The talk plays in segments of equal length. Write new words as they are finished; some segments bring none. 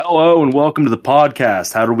Hello and welcome to the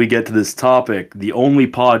podcast. How did we get to this topic? The only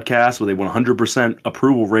podcast with a 100%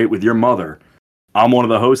 approval rate with your mother. I'm one of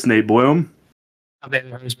the hosts, Nate Bloom. I'm the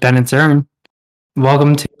other host, Ben and Turn.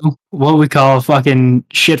 Welcome to what we call a fucking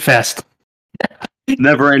shitfest.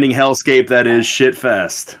 Never-ending hellscape that is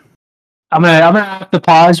shitfest. I'm gonna have to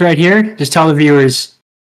pause right here. Just tell the viewers,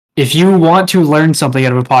 if you want to learn something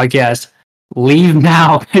out of a podcast, leave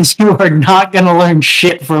now, because you are not gonna learn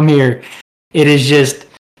shit from here. It is just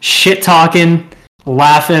shit talking,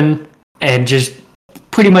 laughing, and just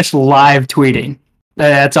pretty much live tweeting.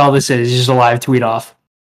 That's all this is, just a live tweet off.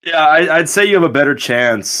 Yeah, I'd say you have a better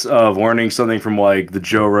chance of learning something from like the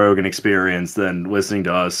Joe Rogan Experience than listening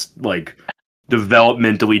to us like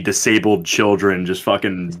developmentally disabled children just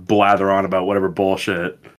fucking blather on about whatever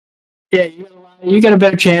bullshit. Yeah, you got a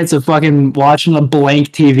better chance of fucking watching a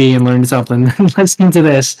blank TV and learning something than listening to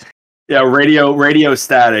this. Yeah, radio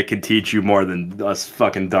static can teach you more than us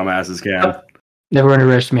fucking dumbasses can. Never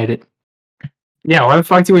underestimate it. Yeah, why the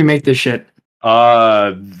fuck do we make this shit?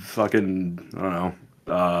 Fucking, I don't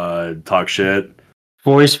know, talk shit.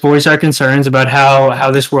 Voice our concerns about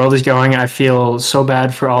how this world is going. I feel so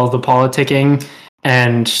bad for all the politicking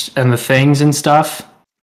and the things and stuff.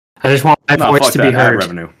 I just want my voice to be heard. Ad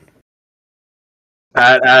revenue.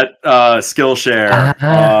 At Skillshare.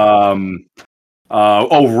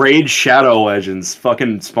 Raid Shadow Legends.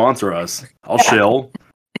 Fucking sponsor us. I'll chill.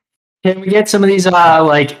 Can we get some of these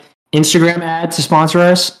like Instagram ads to sponsor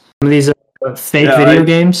us? Some of these fake video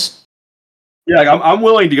games? Yeah, I'm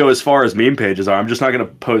willing to go as far as meme pages are. I'm just not going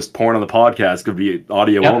to post porn on the podcast. It could be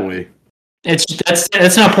audio only.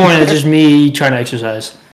 That's not porn. It's just me trying to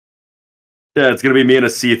exercise. Yeah, it's going to be me in a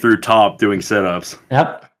see-through top doing sit-ups.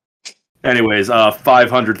 Yep. Anyways,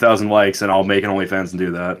 500,000 likes, and I'll make an OnlyFans and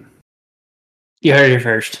do that. You heard it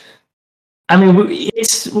first. I mean,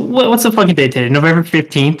 what's the fucking date today? November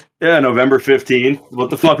 15th? Yeah, November 15th. What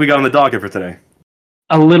the fuck we got on the docket for today?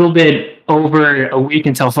 A little bit over a week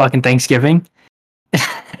until fucking Thanksgiving.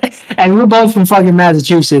 And we're both from fucking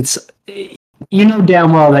Massachusetts. You know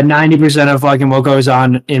damn well that 90% of fucking what goes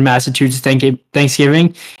on in Massachusetts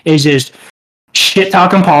Thanksgiving is just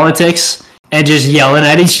shit-talking politics and just yelling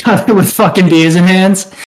at each other with fucking beers in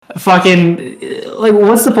hands. Fucking, like,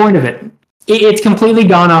 what's the point of it? It's completely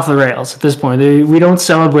gone off the rails at this point. We don't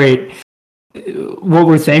celebrate what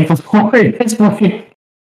we're thankful for at this point.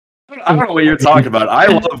 I don't know what you're talking about. I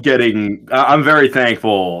love getting... I'm very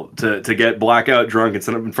thankful to get blackout drunk in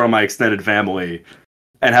front of my extended family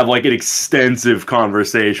and have like an extensive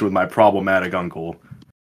conversation with my problematic uncle.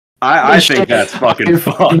 I think that's fucking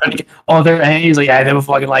fun. He's like, I never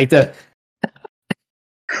fucking liked it.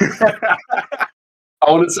 I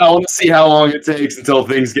want to see how long it takes until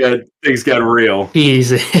things get real.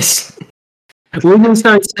 Jesus. We're gonna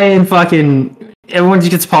start saying fucking everyone just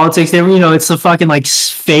gets politics. It's the fucking like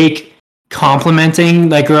fake complimenting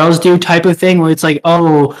like girls do type of thing where it's like,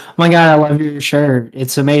 oh my god, I love your shirt,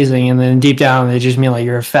 it's amazing, and then deep down they just mean like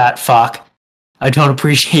you're a fat fuck. I don't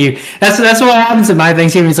appreciate you. That's what happens at my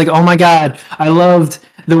Thanksgiving. It's like, oh my god, I loved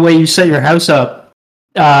the way you set your house up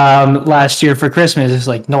last year for Christmas. It's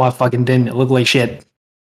like, no, I fucking didn't. It looked like shit.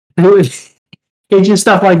 It's just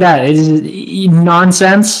stuff like that. It's just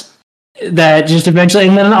nonsense that just eventually,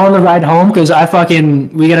 and then on the ride home, because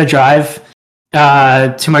we gotta drive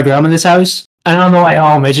to my grandmother's house, and on the way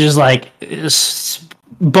home, it's just like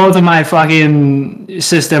both of my fucking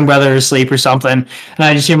sister and brother are asleep or something, and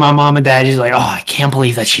I just hear my mom and dad just like, oh, I can't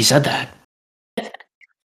believe that she said that.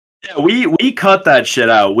 Yeah, we cut that shit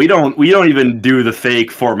out. We don't even do the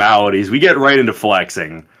fake formalities. We get right into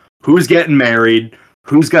flexing. Who's getting married?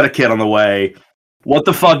 Who's got a kid on the way? What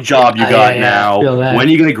the fuck job you got now? When are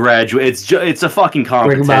you gonna graduate? It's a fucking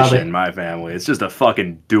competition, my family. It's just a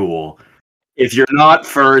fucking duel. If you're not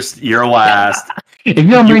first, you're last. If you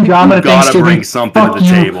don't bring drama to Thanksgiving, gotta bring something to the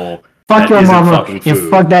table. Fuck your mama and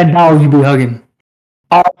fuck that dog you be hugging.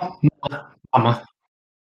 Oh, mama.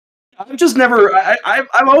 I've just never.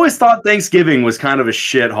 I've always thought Thanksgiving was kind of a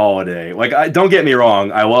shit holiday. Like, don't get me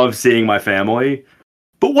wrong. I love seeing my family.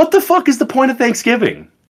 But what the fuck is the point of Thanksgiving?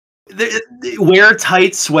 Wear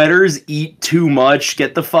tight sweaters, eat too much,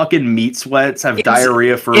 get the fucking meat sweats, have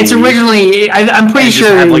diarrhea for a week. It's originally, I'm pretty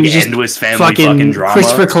sure, have like endless family fucking drama.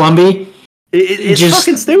 Christopher Columbus. It's just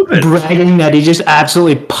fucking stupid. Bragging that he just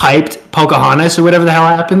absolutely piped Pocahontas or whatever the hell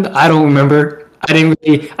happened. I don't remember. I didn't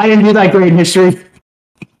do that great in history.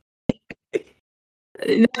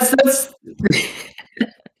 That's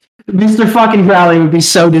Mr. fucking Crowley would be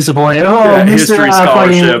so disappointed. Oh, yeah, Mr. History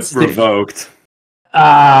scholarship revoked.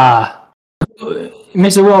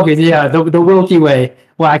 Mr. Wilkins, yeah, the Wilkie way,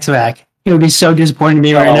 wax back. He would be so disappointed in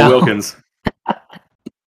me right now. Wilkins.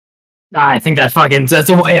 I think that's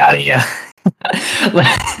a way out of you.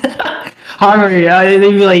 Harvard, they'd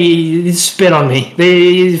be like, you spit on me.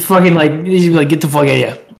 They'd be like, get the fuck out of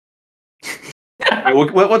here. Right,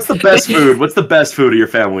 what's the best food? What's the best food of your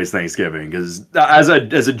family's Thanksgiving? Because as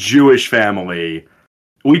a Jewish family,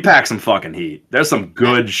 we pack some fucking heat. There's some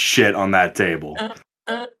good shit on that table.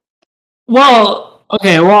 Well,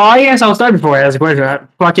 okay. Well, I guess I'll start before I ask a question.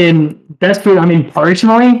 Fucking best food. I mean,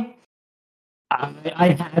 personally,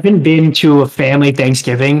 I haven't been to a family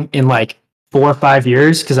Thanksgiving in like 4 or 5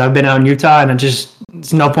 years because I've been out in Utah, and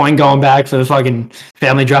there's no point going back for the fucking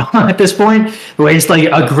family drama at this point. Waste like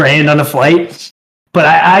 $1,000 on a flight. But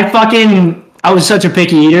I was such a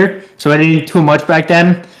picky eater, so I didn't eat too much back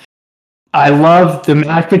then. I love the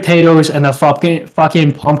mashed potatoes and the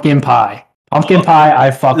fucking pumpkin pie. Pumpkin pie, I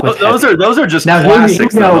fuck with. Those are just now,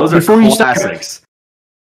 classics. Those are classics.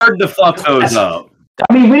 Hard to fuck those up.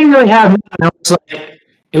 I mean, we didn't really have.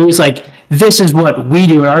 It was like this is what we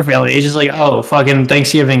do in our family. It's just like, oh, fucking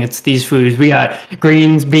Thanksgiving. It's these foods. We got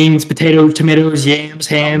greens, beans, potatoes, tomatoes, yams,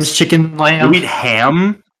 hams, chicken, lamb. You eat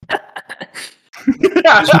ham?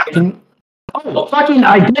 Oh, fucking!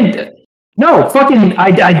 I did. No, fucking! I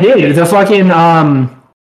did. The fucking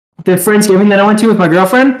the Friendsgiving that I went to with my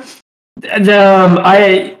girlfriend.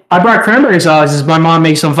 I brought cranberry sauce. My mom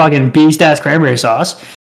makes some fucking beast ass cranberry sauce,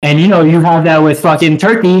 and you have that with fucking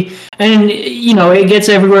turkey, and it gets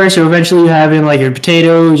everywhere. So eventually you have in like your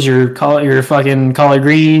potatoes, your fucking collard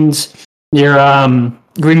greens, your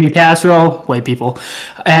green bean casserole, white people,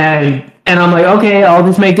 and I'm like, okay, I'll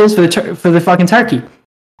just make this for the fucking turkey.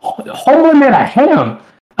 Homeboy made a ham.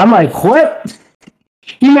 I'm like, what?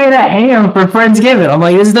 You made a ham for Friendsgiving? I'm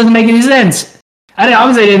like, this doesn't make any sense.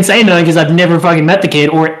 Obviously I didn't say nothing because I've never fucking met the kid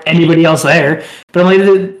or anybody else there. But I'm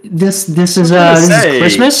like, this is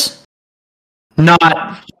Christmas.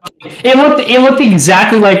 Not. It looked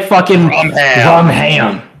exactly like fucking rum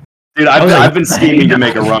ham. Dude, I've been scheming to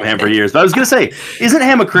make a rum ham for years. But I was gonna say, isn't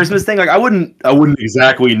ham a Christmas thing? Like, I wouldn't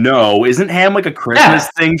exactly know. Isn't ham like a Christmas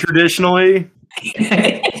thing traditionally?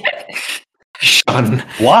 Sean,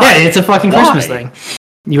 why? Yeah, it's a fucking Christmas thing.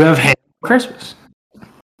 You have ham for Christmas.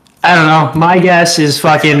 I don't know. My guess is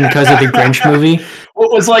fucking because of the Grinch movie.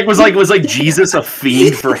 Was like Jesus a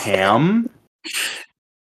fiend for ham?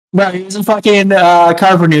 Bro, he was a fucking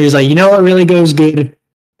carpenter. He's like, you know what really goes good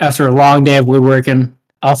after a long day of woodworking?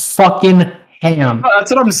 A fucking ham. Oh,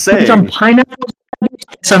 that's what I'm saying. Put some pineapple,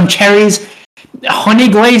 some cherries, honey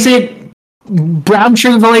glaze it, brown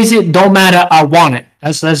sugar glaze it. Don't matter. I want it.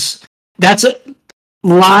 That's a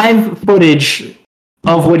live footage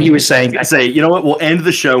of what he was saying. I say, you know what? We'll end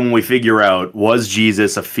the show when we figure out, was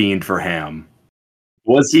Jesus a fiend for ham?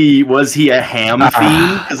 Was he a ham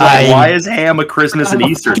fiend? Because why is ham a Christmas and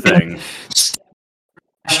Easter thing? Is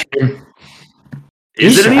it an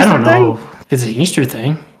Easter thing? I don't know. It's an Easter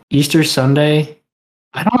thing. Easter Sunday.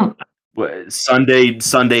 I don't. What,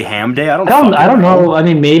 Sunday ham day? I don't know. I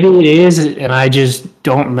mean, maybe it is, and I just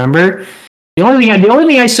don't remember. The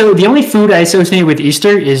only food I associate with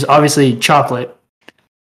Easter is obviously chocolate.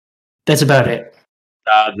 That's about it.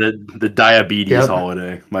 The diabetes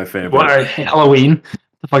holiday, my favorite. What, Halloween?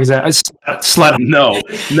 The fuck is that? Slut. No.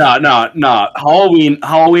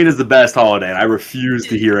 Halloween is the best holiday, and I refuse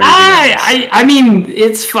to hear anything. I mean,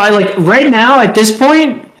 it's fine. Like right now, at this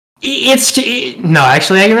point, no.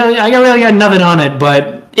 Actually, I really got nothing on it.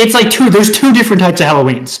 But it's like there's two different types of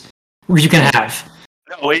Halloweens where you can have.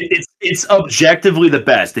 No, it's objectively the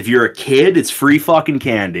best. If you're a kid, it's free fucking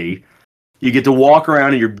candy. You get to walk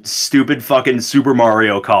around in your stupid fucking Super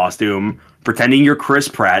Mario costume, pretending you're Chris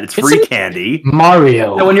Pratt. It's free candy.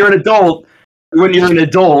 Mario. And when you're an adult,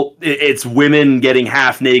 it's women getting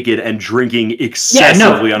half naked and drinking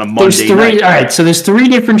excessively on a Monday night. All right, so there's 3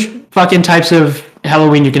 different fucking types of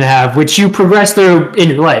Halloween you can have, which you progress through in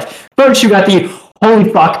your life. First, you got the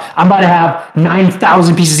holy fuck, I'm about to have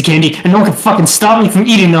 9,000 pieces of candy, and no one can fucking stop me from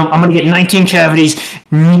eating them. I'm gonna get 19 cavities.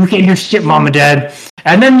 You can't hear shit, mom and dad.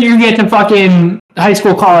 And then you get to fucking high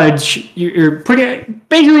school, college. You're pretty,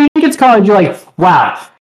 basically, you get to college, you're like, wow,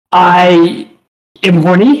 I am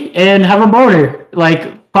horny and have a boner.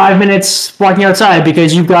 Like 5 minutes walking outside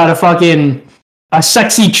because you've got a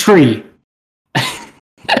sexy tree.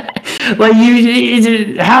 Like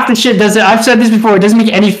half the shit doesn't. I've said this before. It doesn't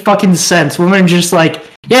make any fucking sense. Women are just like,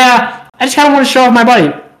 yeah, I just kind of want to show off my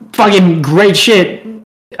body. Fucking great shit.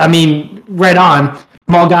 I mean, right on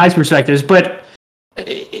from all guys' perspectives, but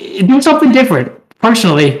do something different.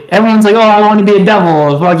 Personally, everyone's like, oh, I want to be a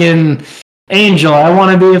devil, a fucking angel. I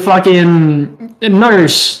want to be a fucking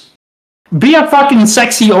nurse. Be a fucking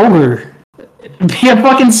sexy ogre. Be a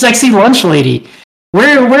fucking sexy lunch lady.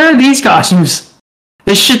 Where are these costumes?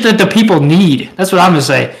 The shit that the people need. That's what I'm gonna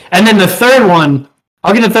say. And then the third one,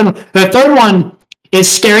 I'll get the third one. The third one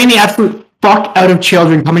is scaring the absolute fuck out of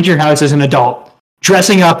children coming to your house as an adult,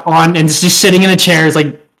 dressing up on and just sitting in a chair as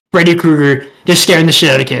like Freddy Krueger, just scaring the shit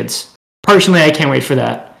out of kids. Personally, I can't wait for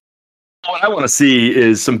that. What I want to see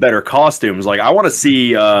is some better costumes. Like, I want to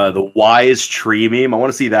see the Wise Tree meme. I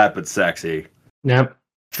want to see that, but sexy. Yep.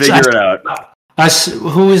 Figure it out.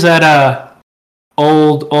 Who is that?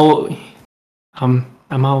 Old. I'm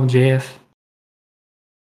all JF.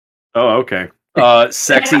 Oh, okay.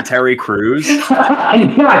 Sexy Terry Crews.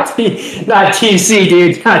 not TC,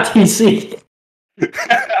 dude. Not TC.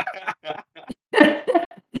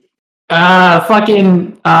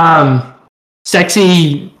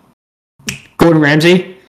 Sexy Gordon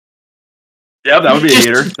Ramsay. Yeah, that would be a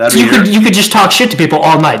heater. You could just talk shit to people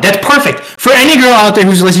all night. That's perfect for any girl out there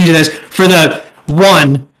who's listening to this. For the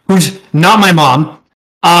one who's not my mom,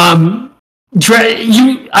 I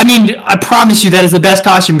promise you that is the best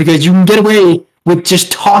costume because you can get away with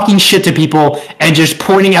just talking shit to people and just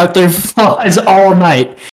pointing out their flaws all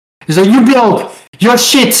night. It's like, you broke, you're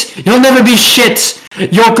shit, you'll never be shit,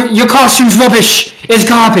 your costume's rubbish, it's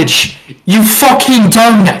garbage, you fucking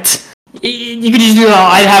donut. You could just do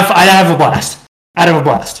that. I'd have a blast. I'd have a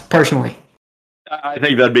blast, personally. I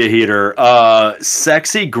think that'd be a heater.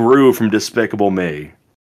 Sexy Gru from Despicable Me.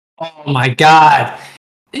 Oh my god.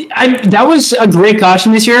 That was a great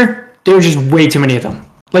costume this year. There were just way too many of them.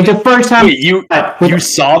 Like the first time... Wait, you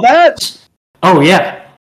saw that? Oh, yeah.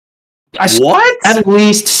 What? At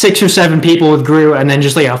least 6 or 7 people with Gru and then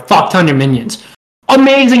just like a fuck ton of minions.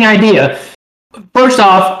 Amazing idea. First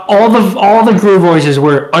off, all the Gru voices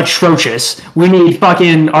were atrocious. We need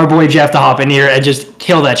fucking our boy Jeff to hop in here and just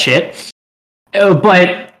kill that shit.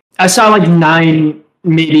 But I saw like 9,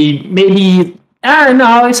 maybe I don't know,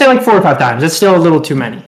 I'd say like 4 or 5 times. That's still a little too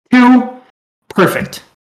many. 2, perfect.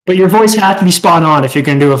 But your voice has to be spot on if you're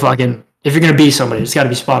gonna if you're gonna be somebody. It's got to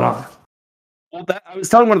be spot on. Well, I was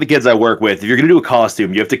telling one of the kids I work with, if you're gonna do a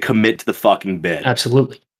costume, you have to commit to the fucking bit.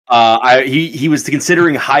 Absolutely. He was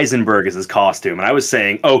considering Heisenberg as his costume, and I was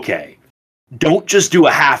saying, okay, don't just do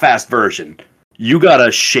a half-assed version. You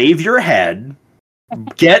gotta shave your head,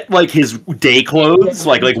 get like his day clothes,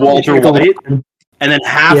 like Walter White, and then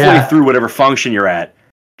halfway through whatever function you're at,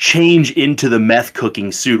 change into the meth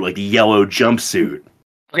cooking suit, like the yellow jumpsuit.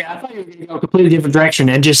 Okay, I thought you were going to go a completely different direction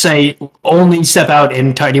and just say only step out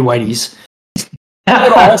in tidy whities.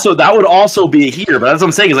 That would also be a heater, but that's what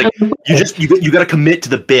I'm saying is like you got to commit to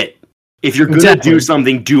the bit. If you're gonna do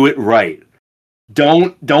something, do it right.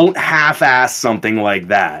 Don't half-ass something like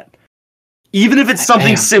that. Even if it's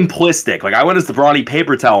something simplistic, like I went as the brawny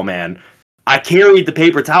paper towel man. I carried the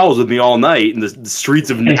paper towels with me all night in the streets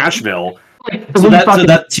of Nashville, so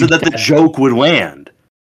that the joke would land.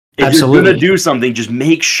 If you're gonna do something, just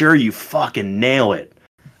make sure you fucking nail it.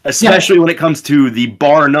 Especially when it comes to the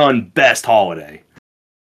bar none best holiday.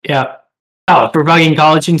 Yeah. Oh, for fucking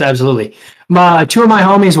college students, absolutely. 2 of my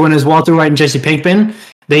homies, one is Walter White and Jesse Pinkman.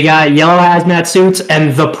 They got yellow hazmat suits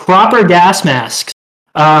and the proper gas masks.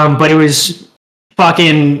 But it was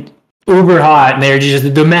fucking uber hot,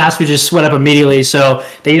 and the mask would just sweat up immediately. So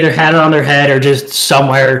they either had it on their head or just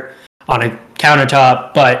somewhere on a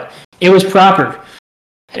countertop. But it was proper.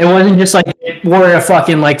 It wasn't just like they wore a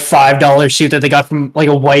fucking like $5 suit that they got from like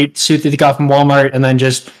a white suit that they got from Walmart and then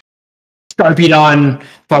just Sharpied on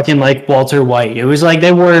fucking like Walter White. It was like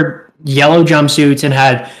they wore yellow jumpsuits and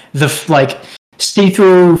had the like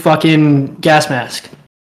see-through fucking gas mask.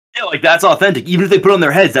 Yeah, like that's authentic. Even if they put it on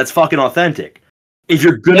their heads, that's fucking authentic. If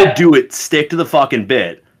you're gonna do it, stick to the fucking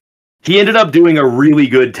bit. He ended up doing a really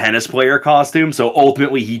good tennis player costume, so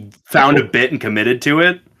ultimately he found a bit and committed to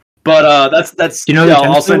it. But that's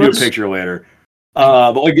I'll send you a picture later.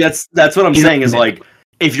 But like that's what I'm saying is like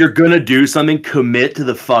if you're gonna do something, commit to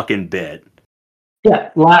the fucking bit.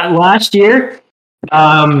 Yeah, last year,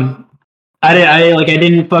 I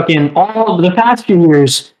didn't fucking all the past few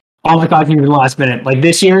years. All my costumes were the last minute. Like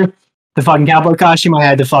this year, the fucking cowboy costume. I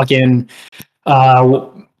had the fucking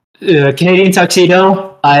Canadian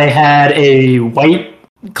tuxedo. I had a white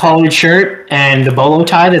collared shirt and the bolo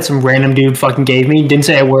tie that some random dude fucking gave me. Didn't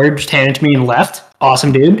say a word, just handed it to me and left.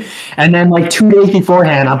 Awesome dude. And then like 2 days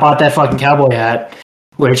beforehand, I bought that fucking cowboy hat,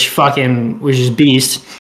 which fucking was just beast.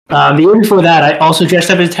 The year before that, I also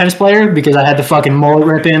dressed up as a tennis player because I had the fucking mullet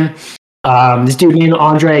ripping. This dude named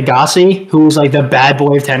Andre Agassi, who was like the bad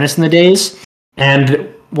boy of tennis in the days.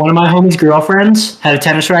 And one of my homie's girlfriends had a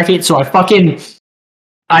tennis racket, so I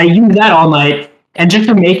used that all night. And just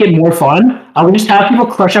to make it more fun, I would just have people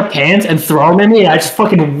crush up cans and throw them at me, and I just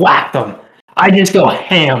fucking whack them. I just go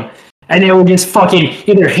ham. And they would just fucking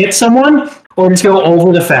either hit someone or just go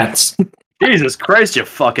over the fence. Jesus Christ, you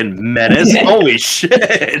fucking menace. Holy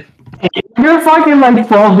shit. You're fucking like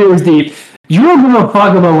 12 beers deep. You don't give a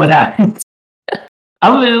fuck about what happens.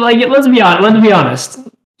 I'm like, let's be honest.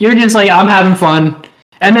 You're just like, I'm having fun.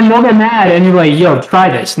 And then they'll get mad and you're like, yo, try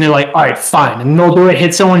this. And they're like, all right, fine. And they'll do it,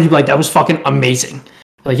 hit someone, and you're like, that was fucking amazing.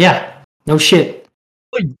 Like, yeah, no shit.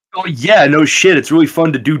 Oh, yeah, no shit. It's really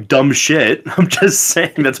fun to do dumb shit. I'm just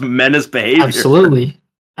saying that's menace behavior. Absolutely.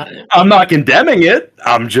 I'm not condemning it.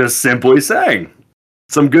 I'm just simply saying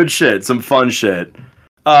some good shit, some fun shit.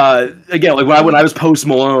 Again, like when I was Post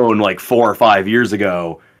Malone like 4 or 5 years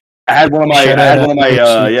ago, I had one of my UNH.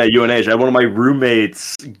 I had one of my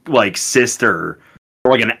roommates like sister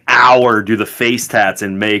for like an hour do the face tats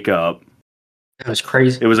and makeup. That was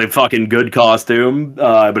crazy. It was a fucking good costume,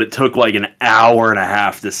 but it took like an hour and a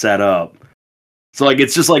half to set up. So like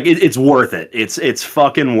it's just like it's worth it. It's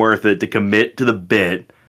fucking worth it to commit to the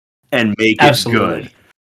bit and make it good.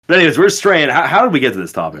 But anyways, we're straying. How did we get to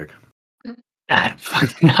this topic? I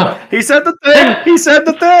fucking know. He said the thing. He said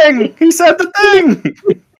the thing. He said the thing.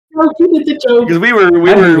 Because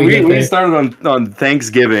we started on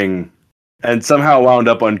Thanksgiving and somehow wound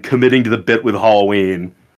up on committing to the bit with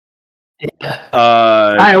Halloween. Yeah.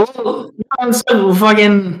 All right. Well, so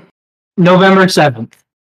fucking November 7th.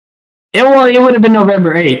 It would have been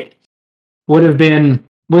November 8th. Would have been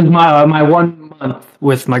with my 1 month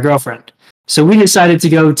with my girlfriend. So we decided to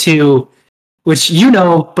go to, which you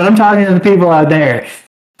know, but I'm talking to the people out there.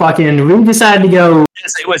 Fucking, we decided to go.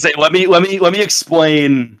 Wait, let me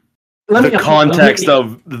explain the context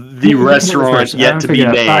of the restaurant yet to be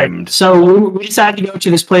named. Right. So we decided to go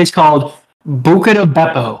to this place called Bucca de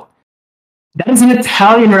Beppo. That is an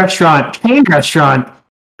Italian restaurant, chain restaurant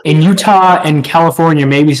in Utah and California,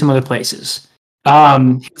 maybe some other places.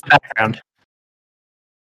 Background.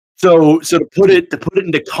 So to put it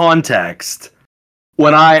into context,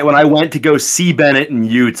 when I went to go see Bennett in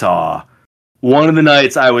Utah, one of the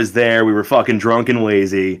nights I was there, we were fucking drunk and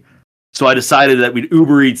lazy. So I decided that we'd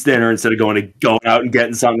Uber Eats dinner instead of going out and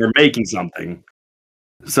getting something or making something.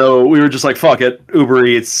 So we were just like, fuck it, Uber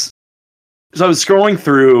Eats. So I was scrolling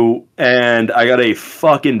through and I got a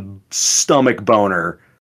fucking stomach boner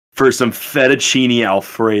for some fettuccine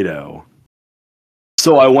Alfredo.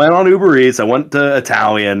 So I went on Uber Eats, I went to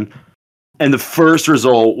Italian, and the first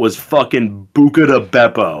result was fucking Bucca de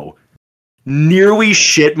Beppo. Nearly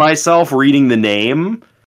shit myself reading the name,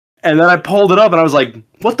 and then I pulled it up and I was like,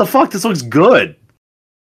 what the fuck, this looks good.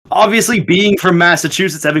 Obviously, being from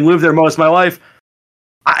Massachusetts, having lived there most of my life,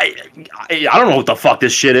 I don't know what the fuck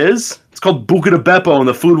this shit is. It's called Bucca de Beppo and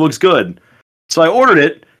the food looks good. So I ordered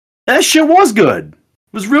it, and that shit was good.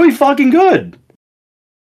 It was really fucking good.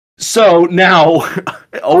 So now,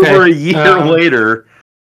 over a year later,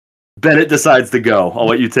 Bennett decides to go. I'll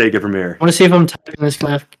let you take it from here. I want to see if I'm typing this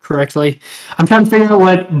correctly. I'm trying to figure out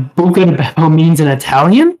what Bucca de Beppo means in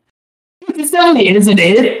Italian. It's definitely isn't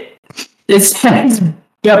it. It says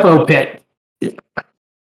Beppo pit.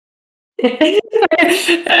 It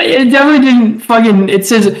definitely didn't fucking. It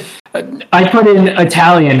says I put in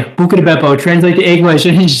Italian Bucca de Beppo. Translate to English,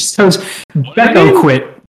 and he just goes Beppo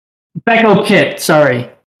quit. Beppo pit. Sorry,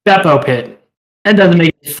 Beppo pit. That doesn't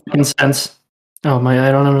make fucking sense. Oh my!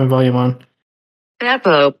 I don't have my volume on.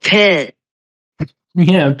 Beppo pit.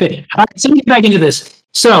 Yeah, pit. All right, so let me get back into this.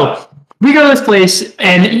 So we go to this place,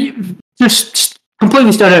 and just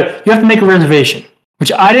completely start out. You have to make a reservation,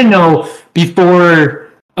 which I didn't know before.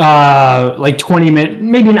 Like 20 minutes,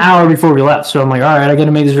 maybe an hour before we left. So I'm like, all right, I got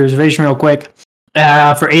to make this reservation real quick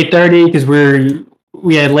for 8:30 because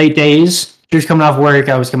we had late days. She was coming off work.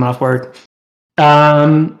 I was coming off work.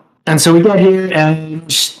 And so we got here, and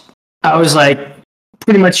I was like,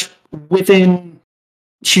 pretty much within.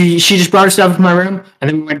 She just brought her stuff to my room, and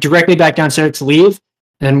then we went directly back downstairs to leave.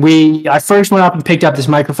 And I first went up and picked up this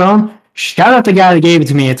microphone. Shout out the guy that gave it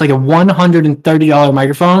to me. It's like a $130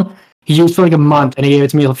 microphone. He used it for like a month, and he gave it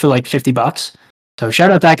to me for like $50. So shout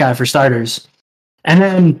out that guy for starters. And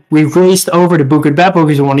then we raced over to Bucca de Beppo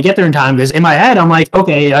because we want to get there in time. Because in my head, I'm like,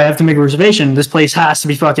 okay, I have to make a reservation. This place has to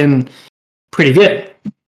be fucking pretty good.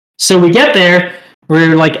 So we get there.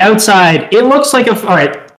 We're like outside. It looks like all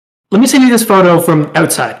right, let me send you this photo from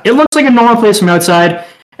outside. It looks like a normal place from outside.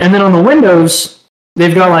 And then on the windows,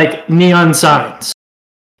 they've got like neon signs.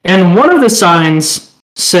 And one of the signs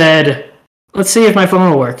said, let's see if my phone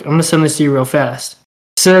will work. I'm going to send this to you real fast.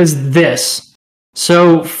 It says this.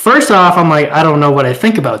 So first off, I'm like, I don't know what I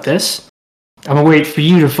think about this. I'm going to wait for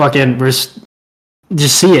you to fucking just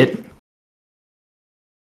see it.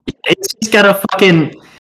 It's got a fucking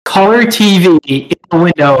color TV in the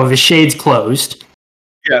window of the shades closed.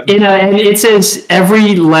 Yeah. And it says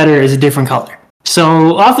every letter is a different color.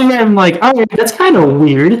 So off the bat, I'm like, all right, that's kind of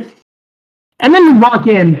weird. And then we walk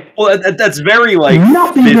in. Well, that's very like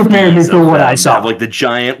nothing compared to what I saw. Have, like the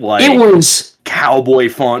giant like it was cowboy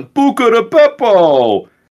font, Bucca de Beppo,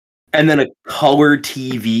 and then a color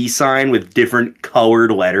TV sign with different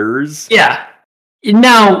colored letters. Yeah.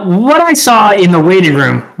 Now, what I saw in the waiting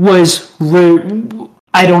room was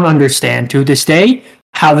I don't understand to this day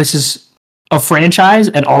how this is a franchise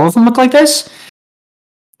and all of them look like this.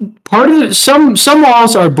 Part of some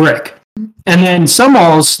walls are brick. And then some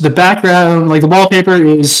walls, the background, like the wallpaper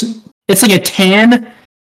it's like a tan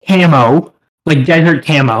camo, like desert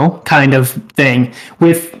camo kind of thing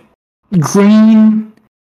with green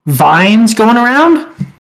vines going around.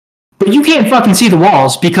 But you can't fucking see the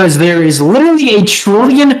walls because there is literally a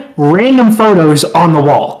trillion random photos on the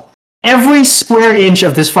wall. Every square inch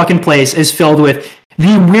of this fucking place is filled with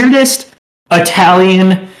the weirdest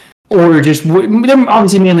Italian or just, they're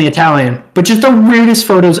obviously mainly Italian, but just the weirdest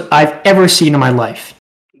photos I've ever seen in my life.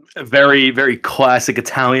 A very, very classic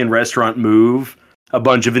Italian restaurant move. A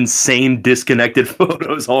bunch of insane disconnected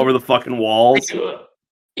photos all over the fucking walls.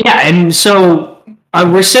 Yeah, and so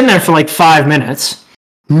we're sitting there for like 5 minutes.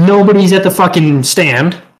 Nobody's at the fucking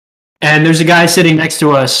stand. And there's a guy sitting next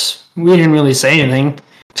to us. We didn't really say anything.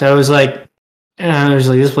 So I was like,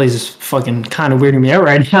 this place is fucking kind of weirding me out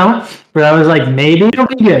right now. But I was like, maybe it'll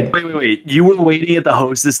be good. Wait. You were waiting at the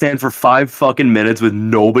hostess stand for 5 fucking minutes with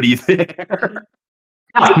nobody there?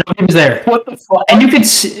 No, nobody was there. What the fuck? And you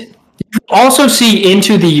could also see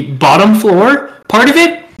into the bottom floor part of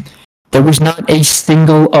it. There was not a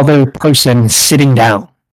single other person sitting down.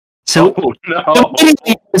 So no.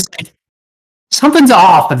 Something's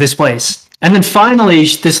off at this place. And then finally,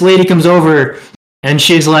 this lady comes over and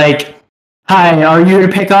she's like, hi, are you here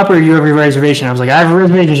to pick up or you have your reservation? I was like, I have a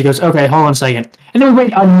reservation. She goes, okay, hold on a second. And then we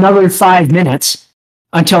wait another 5 minutes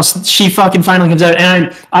until she fucking finally comes out.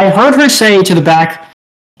 And I heard her say to the back,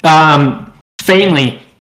 faintly,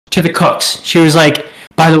 to the cooks. She was like,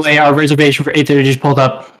 by the way, our reservation for 8:30 just pulled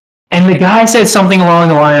up. And the guy said something along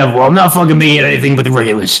the line of, well, I'm not fucking being anything but the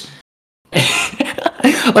regulars.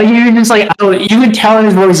 Like, you were just like, you could tell in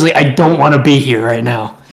his voice, like, I don't want to be here right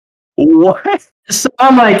now. What? So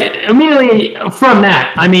I'm like, immediately from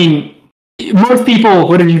that, I mean, most people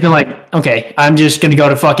would have just been like, okay, I'm just going to go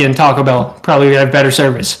to fucking Taco Bell. Probably have better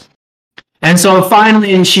service. And so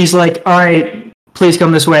finally, she's like, all right, please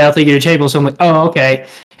come this way. I'll take you to table. So I'm like, oh, okay.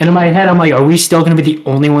 And in my head, I'm like, are we still going to be the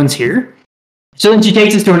only ones here? So then she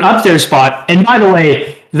takes us to an upstairs spot. And by the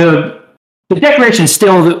way, the decoration is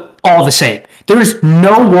still all the same. There is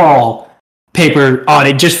no wallpaper on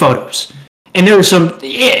it, just photos. And there was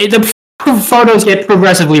the photos get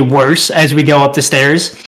progressively worse as we go up the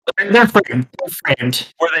stairs. They're framed.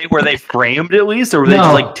 Were they framed at least, or were they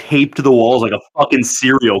just like taped to the walls like a fucking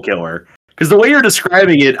serial killer? Because the way you're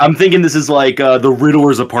describing it, I'm thinking this is like the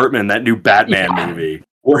Riddler's apartment in that new Batman movie,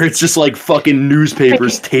 where it's just like fucking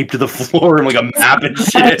newspapers taped to the floor and like a map and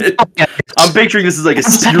shit. I'm picturing this is like a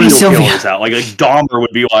serial killer's house. Like Dahmer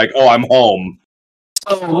would be like, "Oh, I'm home."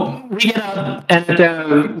 So we get up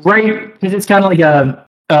and right because it's kind of like a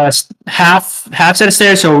half set of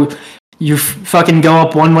stairs. So you fucking go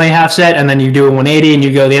up one way half set, and then you do a 180, and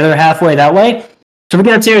you go the other halfway that way. So we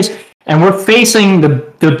get upstairs, and we're facing the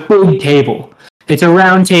big table. It's a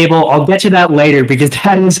round table. I'll get to that later because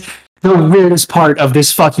that is the weirdest part of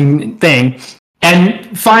this fucking thing.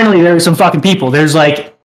 And finally, there are some fucking people. There's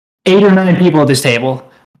like 8 or 9 people at this table,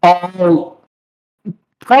 all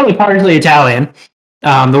probably partially Italian.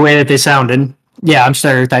 The way that they sounded. Yeah, I'm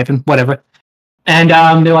stereotyping. Whatever. And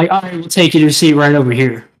they're like, all right, we'll take you to a seat right over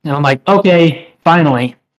here. And I'm like, okay,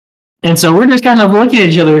 finally. And so we're just kind of looking at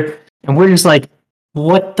each other, and we're just like,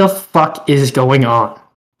 what the fuck is going on?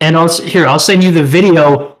 And I'll send you the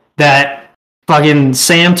video that fucking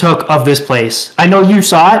Sam took of this place. I know you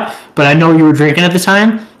saw it, but I know you were drinking at the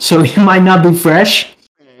time, so it might not be fresh.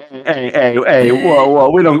 Hey, whoa,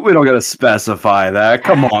 we don't gotta specify that.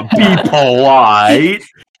 Come on, be polite.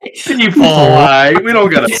 Be polite. We don't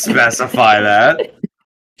gotta specify that.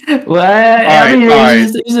 Well,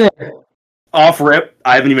 all right. Off rip,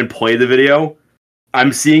 I haven't even played the video.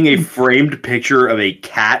 I'm seeing a framed picture of a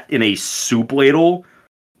cat in a soup ladle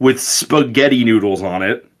with spaghetti noodles on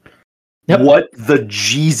it. Yep. What the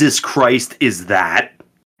Jesus Christ is that?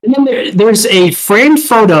 And then there's a framed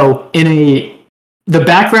photo the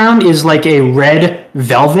background is like a red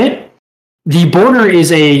velvet. The border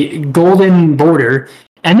is a golden border.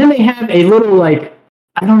 And then they have a little, like,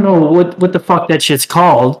 I don't know what the fuck that shit's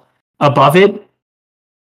called above it.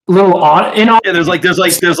 little odd. Yeah, there's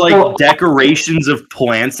decorations of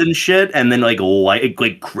plants and shit, and then like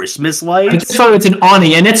Christmas lights. This photo, it's an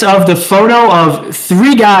awning, and it's of the photo of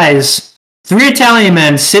three Italian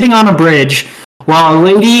men sitting on a bridge while a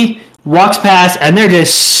lady walks past, and they're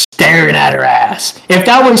just staring at her ass. If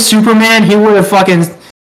that was Superman, she would have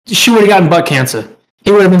gotten butt cancer.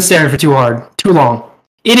 He would have been staring for too long.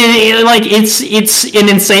 It's an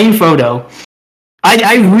insane photo.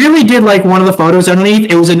 I really did like one of the photos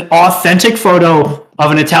underneath. It was an authentic photo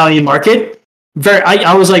of an Italian market.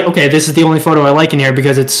 I was like, okay, this is the only photo I like in here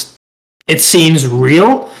because it seems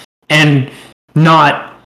real and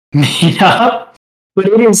not made up. But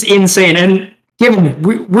it is insane. And given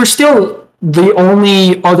we're still the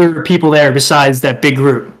only other people there besides that big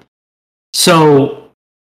group. So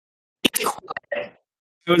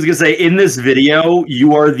I was gonna say, in this video,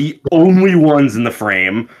 you are the only ones in the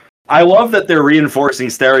frame. I love that they're reinforcing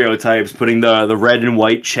stereotypes, putting the red and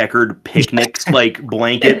white checkered picnics like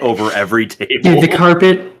blanket over every table. The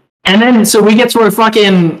carpet. And then so we get to where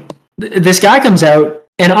fucking this guy comes out,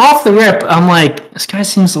 and off the rip, I'm like, this guy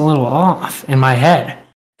seems a little off in my head.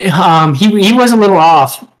 He was a little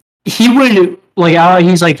off. He would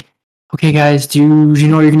he's like, okay guys, do you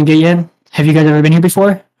know what you're gonna get in? Have you guys ever been here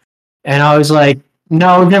before? And I was like,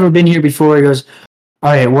 no, we've never been here before. He goes,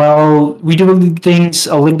 all right, well, we do things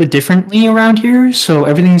a little bit differently around here, so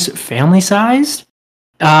everything's family-sized.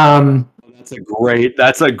 That's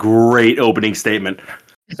a great opening statement.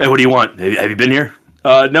 Hey, what do you want? Have you been here?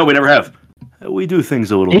 No, we never have. We do things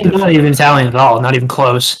a little different. Not even Italian at all, not even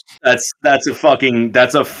close. That's a fucking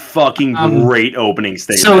great opening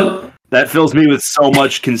statement. So, that fills me with so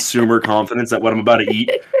much consumer confidence that what I'm about to eat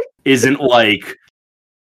isn't like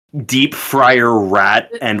deep fryer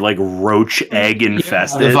rat and like roach egg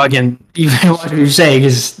infested. You know what you're saying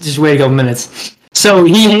is just wait a couple minutes. So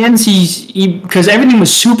because everything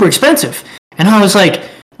was super expensive, and I was like,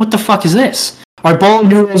 "What the fuck is this?" Our bowl of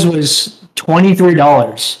noodles was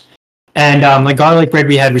 $23, and the garlic bread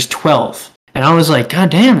we had was $12. And I was like, "God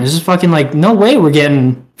damn, this is fucking like no way we're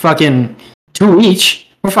getting fucking 2 each.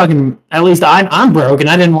 We're fucking at least I'm broke, and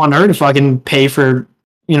I didn't want her to fucking pay for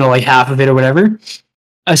like half of it or whatever."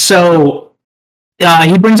 So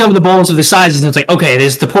he brings over the bowls of the sizes, and it's like, okay,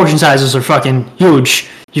 the portion sizes are fucking huge.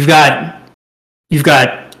 You've got,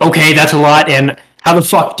 okay, that's a lot, and how the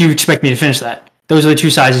fuck do you expect me to finish that? Those are the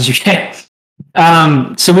two sizes you get.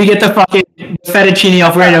 So we get the fucking fettuccine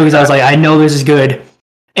Alfredo because I was like, I know this is good.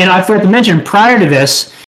 And I forgot to mention, prior to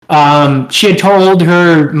this, she had told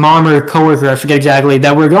her mom or coworker, I forget exactly,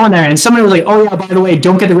 that we're going there, and somebody was like, oh yeah, by the way,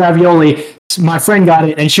 don't get the ravioli. My friend got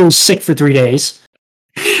it, and she was sick for 3 days.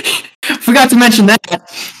 Forgot to mention that.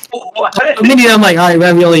 Maybe I'm like, all right,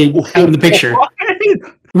 ravioli out of the picture.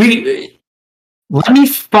 Let me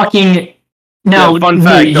fucking now. Fun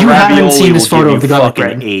fact: you haven't seen this photo of the garlic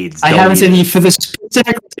bread. AIDS, I haven't seen it for this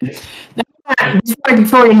specific.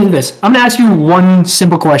 Before you into this, I'm gonna ask you one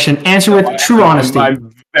simple question. Answer with true honesty.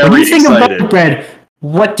 I'm when you think excited. of garlic bread,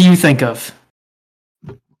 what do you think of?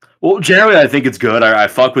 Well, generally, I think it's good. I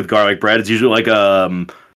fuck with garlic bread. It's usually like a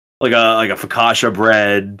focaccia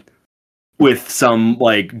bread with some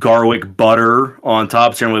like garlic butter on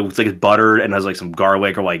top. So it looks like it's buttered and has like some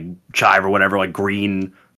garlic or like chive or whatever, like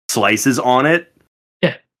green slices on it.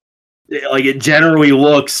 Yeah. Like it generally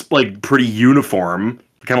looks like pretty uniform,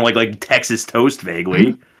 kind of like Texas toast vaguely.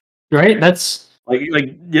 Mm-hmm. Right? That's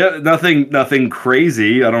nothing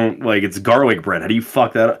crazy. I don't like it's garlic bread. How do you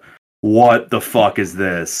fuck that up? What the fuck is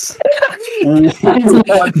this? What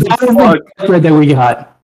the fuck? Bread that we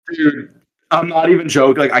got. Dude, I'm not even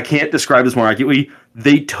joking. Like, I can't describe this more accurately.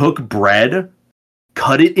 They took bread,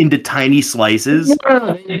 cut it into tiny slices,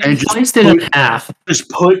 and just sliced it in half. Just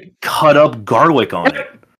put cut up garlic on it.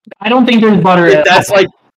 I don't think there's butter.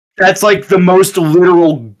 That's like the most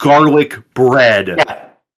literal garlic bread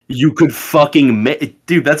you could fucking make.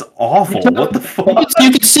 Dude, that's awful. What the fuck?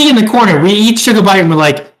 You can see in the corner. We each took a bite and we're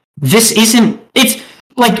like, this isn't. It's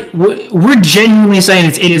like we're genuinely saying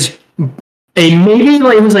it is.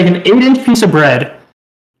 It was like an 8-inch piece of bread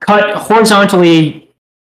cut horizontally.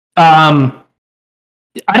 I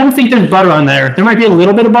don't think there's butter on there. There might be a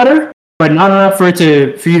little bit of butter, but not enough for you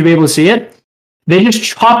to be able to see it. They just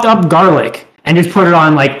chopped up garlic and just put it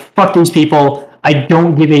on like, fuck these people. I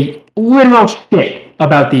don't give a literal shit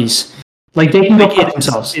about these. Like they can go fuck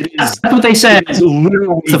themselves. That's what they said. It's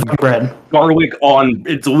literally the bread.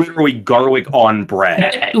 It's literally garlic on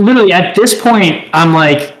bread. Literally at this point, I'm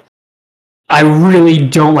like, I really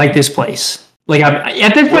don't like this place. Like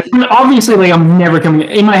at this point, obviously, like I'm never coming.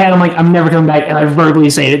 In my head, I'm like, I'm never coming back, and I verbally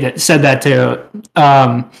said that to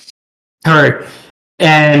her.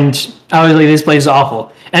 And I was like, this place is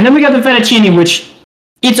awful. And then we got the fettuccine, which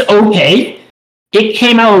it's okay. It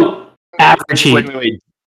came out average.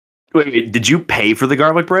 Wait. Did you pay for the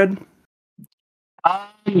garlic bread?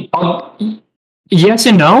 Yes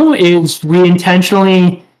and no. Is we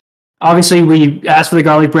intentionally, obviously, we asked for the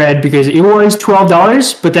garlic bread because it was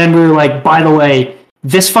 $12, but then we were like, by the way,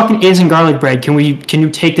 this fucking isn't garlic bread. Can you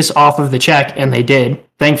take this off of the check? And they did,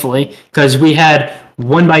 thankfully, because we had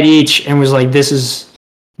one bite each and was like, this is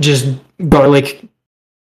just garlic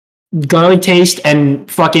taste and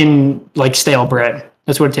fucking like stale bread.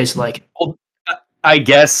 That's what it tasted like. Well, I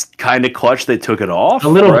guess kind of clutch they took it off, a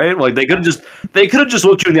little, right? Like they could have just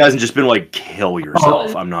looked you in the eyes and just been like, kill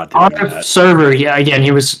yourself. I'm not doing our that. server, yeah, again,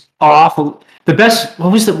 he was awful. The best,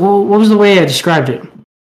 what was the way I described it?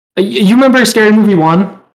 You remember Scary Movie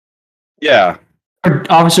 1? Yeah. Or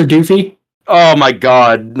Officer Doofy? Oh my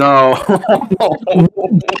god, no.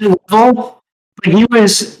 He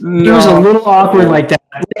was a little awkward like that.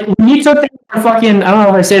 When he took down our fucking, I don't know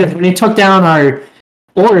if I say this, when he took down our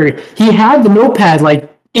order, he had the notepad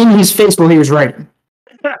like in his face while he was writing.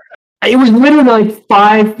 It was literally like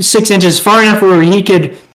 5-6 inches, far enough where he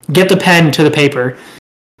could get the pen to the paper.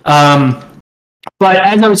 But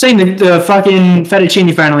as I was saying, the fucking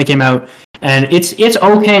fettuccine finally came out, and it's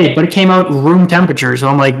okay, but it came out room temperature. So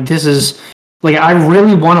I'm like, this is like, I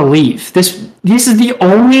really want to leave. This is the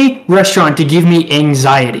only restaurant to give me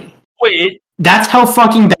anxiety. Wait, that's how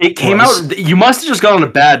fucking bad it came out. You must have just gone on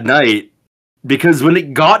a bad night, because when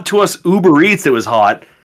it got to us Uber Eats, it was hot,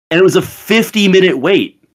 and it was a 50-minute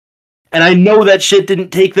wait. And I know that shit didn't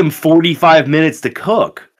take them 45 minutes to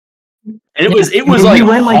cook. And it was like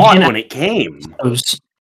hot when it came.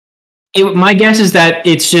 My guess is that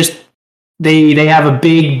it's just they have a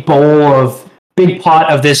big pot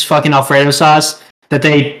of this fucking Alfredo sauce that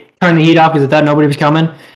they turn the heat off because they thought nobody was coming,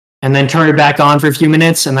 and then turn it back on for a few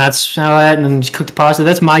minutes, and that's how that, and then just cook the pasta.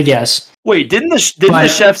 That's my guess. Wait, didn't the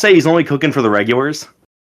chef say he's only cooking for the regulars?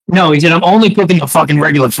 No, he said I'm only cooking the fucking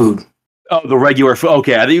regular food. Oh, the regular food.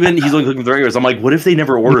 Okay, I think he's only cooking for the regulars. I'm like, what if they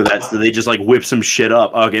never order that? So they just like whip some shit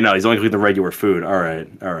up. Okay, no, he's only cooking the regular food. All right.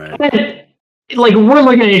 Like, we're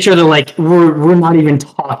looking at each other like we're not even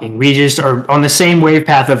talking. We just are on the same wave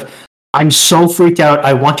path of, I'm so freaked out,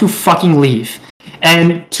 I want to fucking leave.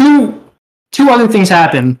 And two other things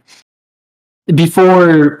happened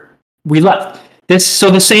before we left. The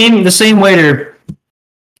same waiter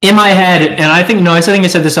in my head, and I think I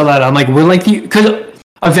said this out loud. I'm like, we're like because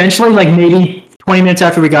eventually, like maybe 20 minutes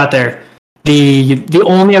after we got there, the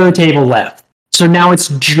only other table left. So now it's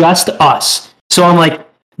just us. So I'm like,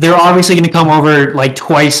 they're obviously going to come over like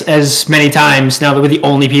twice as many times now that we're the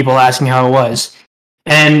only people asking how it was.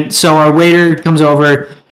 And so our waiter comes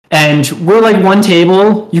over, and we're like one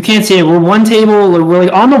table. You can't see it. We're one table. We're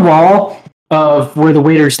like on the wall of where the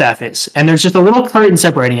waiter staff is, and there's just a little curtain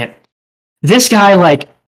separating it. This guy like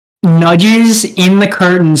nudges in the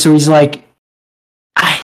curtain, so he's like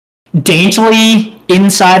daintily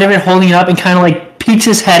inside of it, holding it up, and kind of like peeks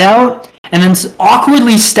his head out, and then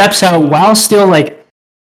awkwardly steps out while still like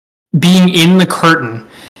being in the curtain.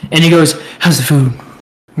 And he goes, "How's the food?"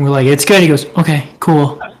 And we're like, "It's good." He goes, "Okay,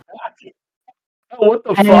 cool." What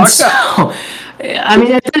the and fuck? So, I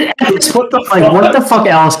mean, at this point, what the fuck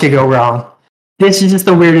else could go wrong? This is just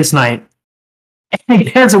the weirdest night. And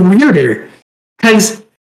it gets weirder because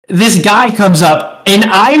this guy comes up, and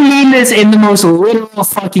I mean this in the most literal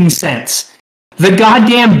fucking sense. The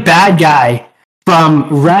goddamn bad guy from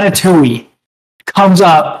Ratatouille comes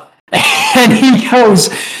up, and he goes,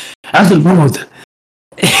 "How's the food?"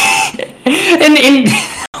 and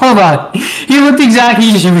hold on, he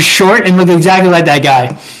was short and looked exactly like that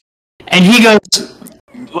guy, and he goes,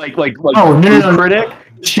 like "Oh no, critic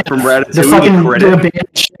from Ratatouille, the fucking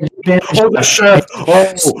the chef,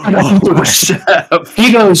 the chef."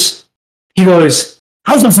 He goes,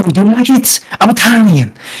 "How's the food? Do you like it? I'm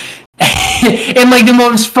Italian." And like the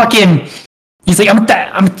most fucking, he's like, I'm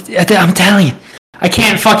Italian. I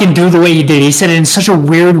can't fucking do the way he did. He said it in such a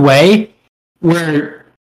weird way where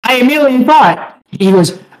I immediately thought, he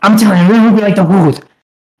goes, "I'm Italian, I really hope you like the food."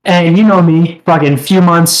 And you know me, fucking few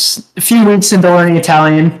weeks into learning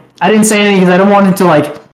Italian, I didn't say anything because I don't want him to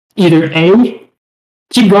like either A,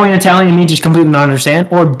 keep going Italian and me just completely not understand,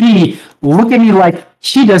 or B, look at me like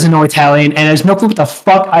he doesn't know Italian and has no clue what the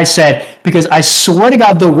fuck I said, because I swear to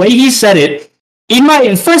God, the way he said it,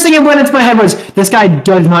 first thing that went into my head was, this guy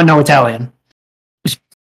does not know Italian.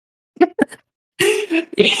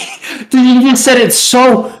 He just said it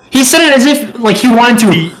he said it as if like he wanted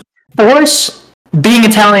to force being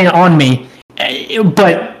Italian on me,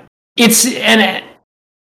 but it's, and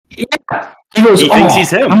yeah, He goes, He thinks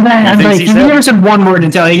he's him. I'm He thinks like, he's he him. never said one word in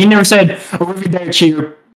Italian. He never said arrivederci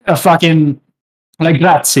or a fucking like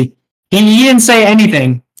grazie. He didn't say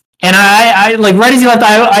anything. And I like right as he left,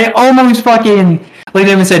 I almost fucking like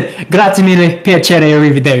them and said grazie mille, piacere,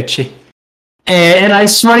 arrivederci. And I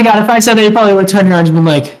swear to God, if I said that, he probably would turn around and be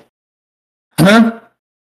like, huh?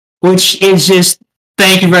 Which is just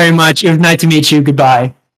thank you very much. It was nice to meet you.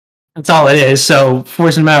 Goodbye. That's all it is. So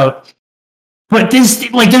force him out. But this,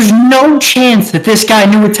 like, there's no chance that this guy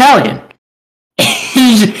knew Italian.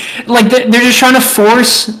 He's like, they're just trying to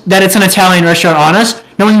force that it's an Italian restaurant on us,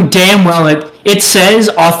 knowing damn well it says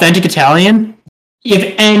authentic Italian.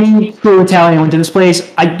 If any true Italian went to this place,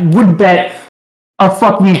 I would bet a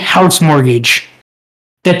fucking house mortgage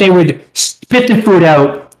that they would spit the food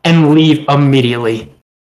out and leave immediately.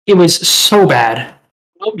 It was so bad.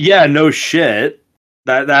 Oh, yeah, no shit.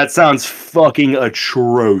 That sounds fucking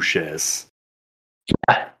atrocious.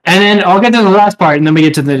 Yeah. And then I'll get to the last part, and then we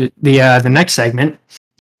get to the next segment.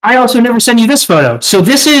 I also never sent you this photo. So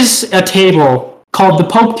this is a table called the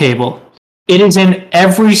Pope table. It is in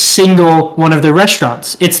every single one of the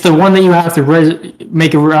restaurants. It's the one that you have to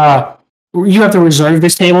you have to reserve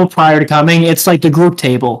this table prior to coming. It's like the group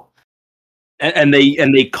table. And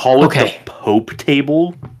they call it the Pope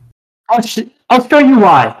table. I'll show you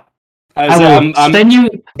why. I'm send you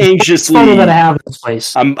anxiously photo that I have of this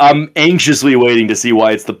place. I'm anxiously waiting to see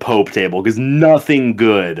why it's the Pope table, because nothing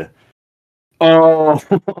good. Oh,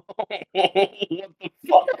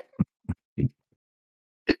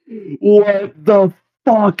 what the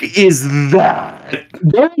fuck is that?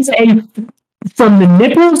 There is a from the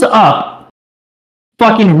nipples up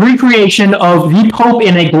fucking recreation of the Pope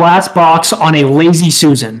in a glass box on a Lazy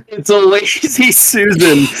Susan. It's a Lazy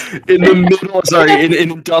Susan in the middle. Sorry, in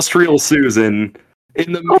Industrial Susan.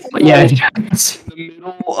 In the middle, the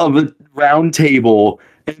middle of a round table,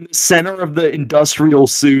 in the center of the Industrial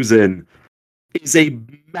Susan, is a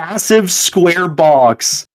massive square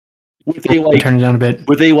box with a turn it down a bit.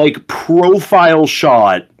 With a profile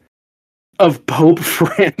shot of Pope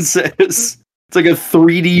Francis. It's like a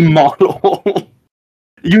 3D model.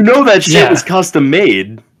 You know that shit was custom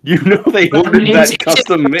made. You know they ordered that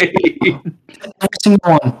custom made. Every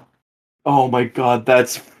single one. Oh my god,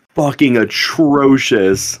 that's fucking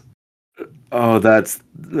atrocious. Oh, that's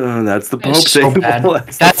the Pope so table. Bad.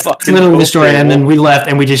 That's literally the story. And then we left,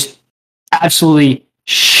 and we just absolutely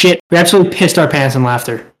shit. We absolutely pissed our pants in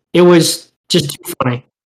laughter. It was just too funny.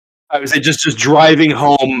 I was just driving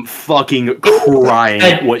home, fucking crying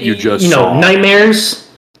at what you just saw.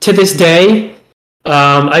 Nightmares to this day.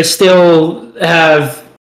 I still have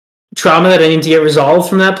trauma that I need to get resolved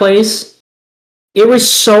from that place. It was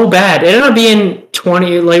so bad. It ended up being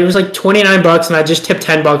it was like $29, and I just tipped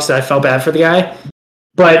 $10 that I felt bad for the guy.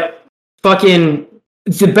 But fucking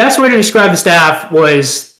the best way to describe the staff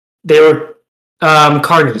was they were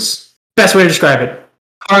carnies. Best way to describe it.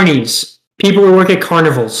 Carnies. People who work at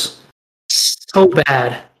carnivals. So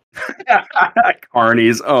bad.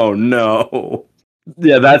 Carnies. Oh no.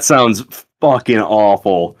 Yeah, that sounds fucking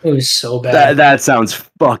awful. It was so bad. That sounds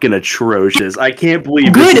fucking atrocious. I can't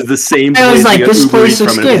believe this is the same place. I was like, this place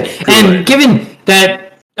looks good. And given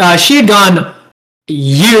that she had gone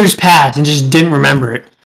years past and just didn't remember it,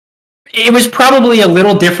 it was probably a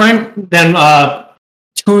little different than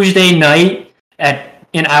Tuesday night at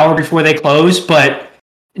an hour before they close, but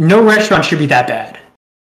no restaurant should be that bad.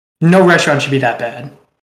 No restaurant should be that bad.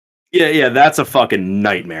 Yeah, that's a fucking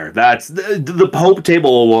nightmare. That's the Pope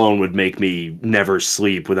table alone would make me never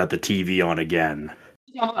sleep without the TV on again.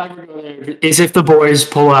 Is if the boys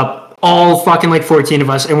pull up, all fucking like 14 of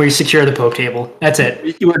us, and we secure the Pope table. That's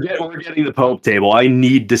it. We're getting the Pope table. I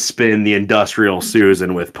need to spin the Industrial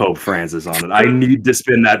Susan with Pope Francis on it. I need to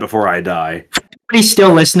spin that before I die. Everybody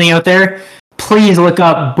still listening out there, please look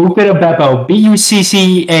up Bucca de Beppo,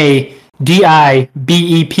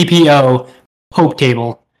 BUCCADIBEPPO Pope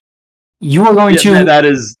table. You are going to that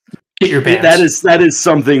is get your pants. That is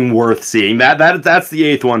something worth seeing. That's the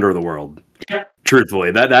eighth wonder of the world. Yeah.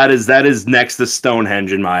 Truthfully, that is next to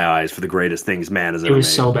Stonehenge in my eyes for the greatest things man has ever made. It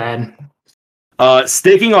was so bad.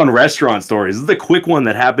 Sticking on restaurant stories, this is the quick one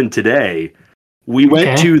that happened today. We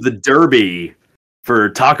went to the Derby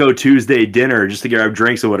for Taco Tuesday dinner just to grab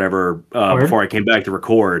drinks or whatever before I came back to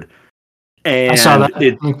record. And I saw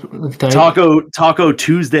that. Taco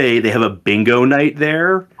Tuesday, they have a bingo night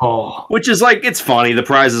there, which is like, it's funny. The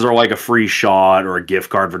prizes are like a free shot or a gift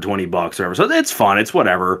card for $20 or whatever. So it's fun. It's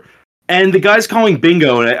whatever. And the guy's calling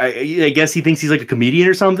bingo, and I guess he thinks he's like a comedian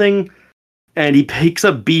or something. And he picks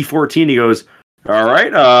up B14. He goes, all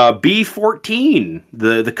right, B14.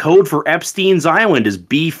 The code for Epstein's Island is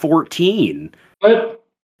B14. What?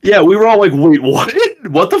 Yeah, we were all like, wait, what?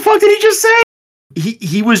 What the fuck did he just say?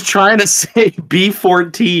 He was trying to say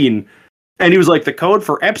B14, and he was like, the code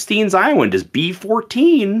for Epstein's Island is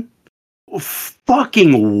B14.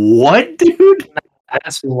 Fucking what, dude?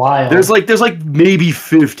 That's wild. There's like maybe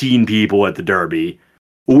 15 people at the Derby.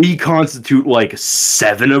 We constitute like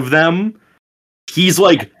 7 of them. He's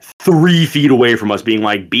like 3 feet away from us, being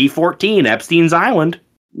like B14, Epstein's Island.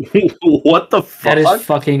 What the fuck? That is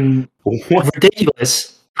fucking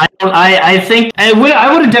ridiculous. I think I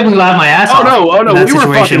would have definitely laughed my ass off. Oh no, we were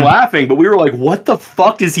situation. fucking laughing, but we were like, what the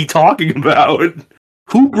fuck is he talking about?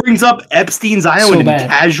 Who brings up Epstein's Island in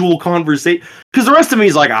casual conversation? Because the rest of me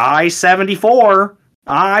is like, I-74.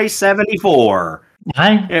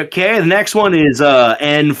 Okay, the next one is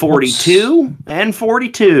N42.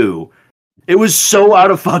 N42. It was so out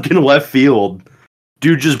of fucking left field.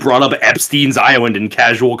 Dude just brought up Epstein's Island in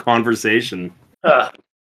casual conversation.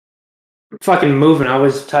 Fucking moving. I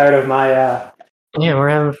was tired of my yeah, we're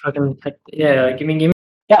having fucking give me.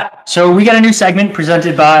 Yeah. So we got a new segment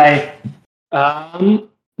presented by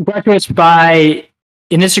brought to us by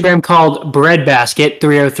an Instagram called Breadbasket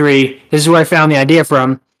 303. This is where I found the idea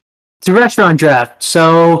from. It's a restaurant draft.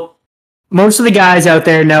 So most of the guys out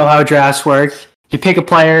there know how drafts work. You pick a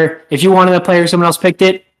player. If you wanted a player, someone else picked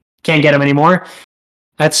it. Can't get him anymore.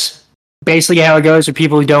 That's basically how it goes for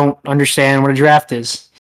people who don't understand what a draft is.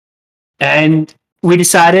 And we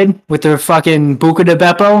decided with the fucking Bucca de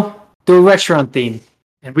Beppo, do a restaurant theme.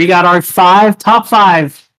 And we got our top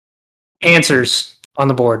 5 answers on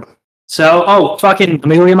the board. So, fucking, let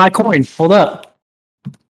me go get my coin. Hold up.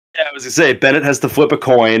 Yeah, I was gonna say, Bennett has to flip a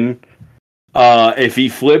coin. If he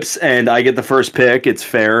flips and I get the first pick, it's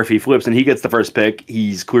fair. If he flips and he gets the first pick,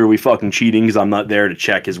 he's clearly fucking cheating because I'm not there to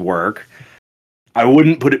check his work. I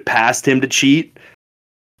wouldn't put it past him to cheat.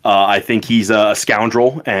 I think he's a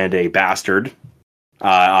scoundrel and a bastard.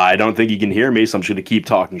 I don't think he can hear me, so I'm just going to keep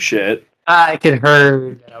talking shit. I could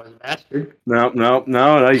hear that I was a bastard. No,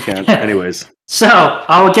 you can't. Anyways. So,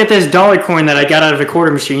 I'll get this dollar coin that I got out of a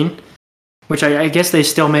quarter machine, which I guess they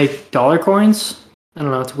still make dollar coins. I don't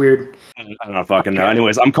know, it's weird. I don't fucking know.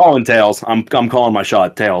 Anyways, I'm calling tails. I'm calling my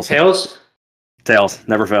shot. Tails. Tails? Tails.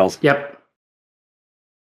 Never fails. Yep.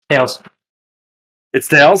 Tails. It's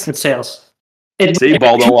tails? It's tails. See,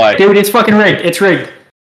 ball don't lie. Dude, it's fucking rigged. It's rigged.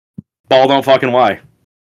 Ball don't fucking lie.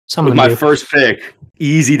 With my first pick,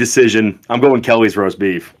 easy decision. I'm going Kelly's roast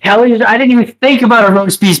beef. Kelly's? I didn't even think about a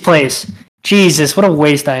roast beef place. Jesus, what a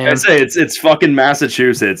waste I am. I say it's fucking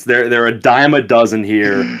Massachusetts. They're a dime a dozen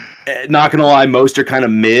here. Not gonna lie, most are kind of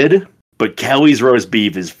mid, but Kelly's roast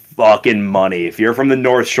beef is fucking money. If you're from the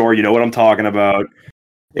North Shore, you know what I'm talking about.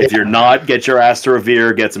 If you're not, get your ass to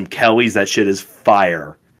Revere, get some Kelly's. That shit is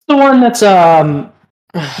fire. The one that's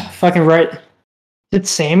fucking right. Is it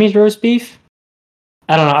Sammy's roast beef?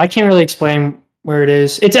 I don't know. I can't really explain where it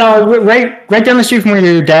is. It's right down the street from where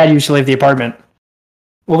your dad used to live, the apartment.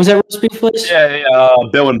 What was that roast beef place? Yeah,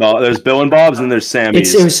 Bill and Bob. There's Bill and Bob's and there's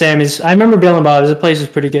Sammy's. It was Sammy's. I remember Bill and Bob's. The place was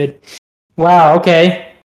pretty good. Wow,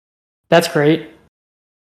 okay. That's great.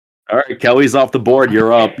 All right, Kelly's off the board.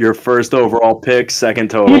 You're up. Your first overall pick, second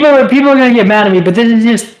total. People are going to get mad at me, but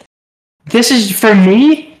this is for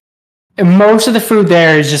me, most of the food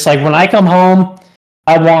there is just like, when I come home,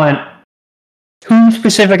 I want 2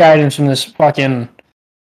 specific items from this fucking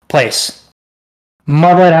place.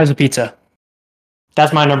 Marblehead House of Pizza.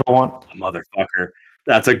 That's my number 1. Motherfucker.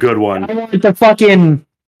 That's a good one. I want the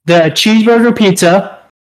cheeseburger pizza.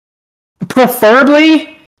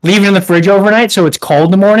 Preferably, leave it in the fridge overnight so it's cold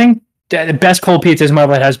in the morning. The best cold pizza is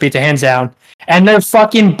Marblehead House Pizza, hands down. And their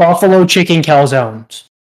fucking buffalo chicken calzones.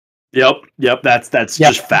 Yep. That's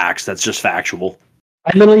just facts. That's just factual.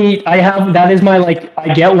 That is my,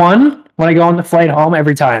 I get one when I go on the flight home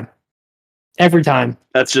every time. Every time.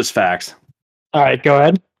 That's just facts. All right, go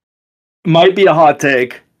ahead. Might be a hot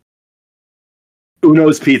take.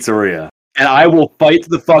 Uno's Pizzeria. And I will fight to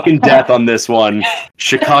the fucking death on this one.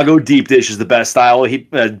 Chicago deep dish is the best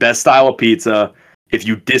style of pizza. If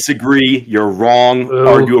you disagree, you're wrong. Ooh.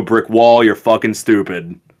 Argue a brick wall, you're fucking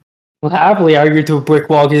stupid. Well, happily argue to a brick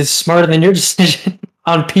wall because it's smarter than your decision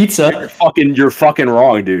on pizza. You're fucking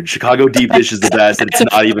wrong, dude. Chicago deep dish is the best, and it's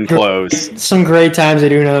not even close. Some great times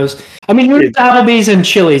at Uno's. I mean, Applebee's and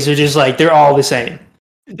Chili's are just they're all the same.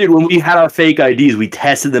 Dude, when we had our fake IDs, we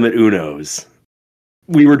tested them at Uno's.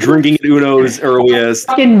 We were drinking at Uno's earliest.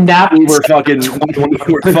 Fucking napkins. We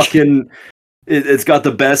were fucking. It's got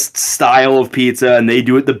the best style of pizza, and they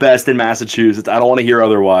do it the best in Massachusetts. I don't want to hear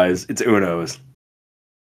otherwise. It's Uno's.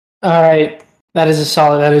 All right, that is a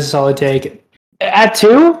solid take. At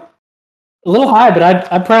 2, a little high,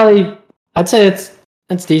 but I'd say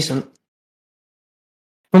it's decent.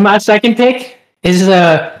 For my second pick is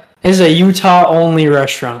a Utah only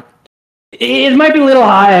restaurant. It might be a little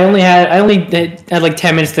high. I only had like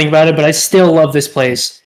 10 minutes to think about it, but I still love this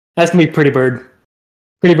place. That's gonna be Pretty Bird.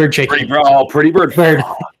 Pretty Bird chicken. Pretty Bird.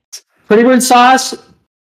 Pretty Bird sauce.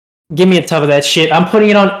 Give me a tub of that shit. I'm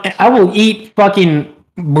putting it on. I will eat fucking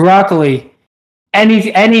broccoli,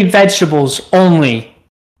 any vegetables only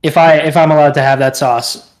if I'm allowed to have that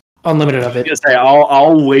sauce. Unlimited of it. I was gonna say,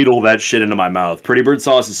 I'll ladle that shit into my mouth. Pretty Bird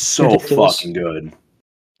sauce is so ridiculous. Fucking good.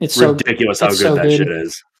 It's ridiculous how good that shit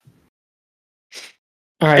is.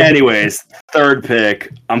 All right. Anyways, third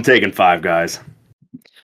pick. I'm taking Five Guys.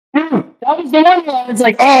 That was the one where I was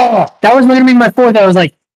like, oh, that was going to be my fourth. I was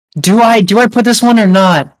like, do I put this one or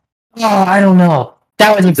not? Oh, I don't know.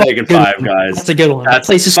 That was taking Five Guys. That's a good one. That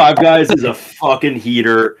place is Five Guys is a fucking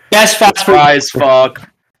heater. Best fast food. Fries, fuck.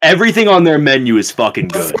 Everything on their menu is fucking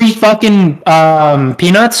good. Free fucking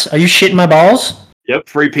peanuts? Are you shitting my balls? Yep,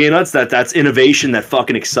 free peanuts. That's innovation that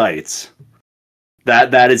fucking excites.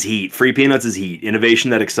 That is heat. Free peanuts is heat.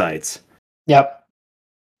 Innovation that excites. Yep.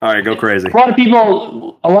 All right, go crazy. A lot of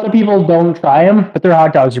people don't try them, but their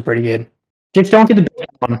hot dogs are pretty good. Just don't get the big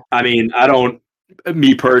one. I mean,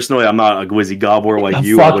 me personally, I'm not a Glizzy gobbler like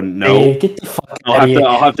you. I wouldn't know. Get the fuck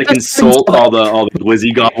I'll have to consult all the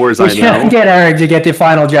Glizzy gobblers I know. Get Eric to get the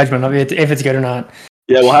final judgment of it, if it's good or not.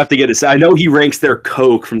 Yeah, we'll have to get it. I know he ranks their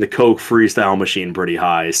Coke from the Coke Freestyle machine pretty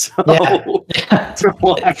high, so, so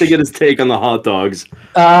we'll have to get his take on the hot dogs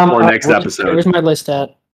for next episode. Where's my list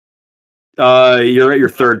at? You're at your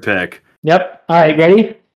third pick. Yep. All right,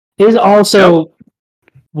 ready? Here's also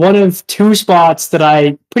one of two spots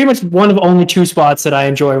that pretty much one of only two spots that I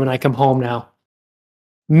enjoy when I come home now.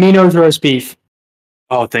 Mino's roast beef.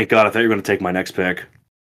 Oh, thank God. I thought you were going to take my next pick.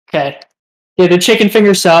 Okay. Yeah, the chicken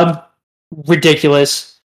finger sub.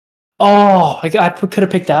 Ridiculous. Oh, I could have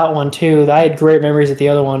picked that one too. I had great memories at the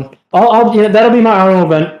other one. That'll be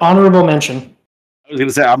my honorable mention. I was gonna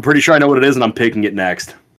say I'm pretty sure I know what it is, and I'm picking it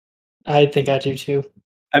next. I think I do too.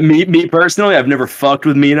 Me personally, I've never fucked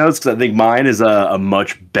with Minos because I think mine is a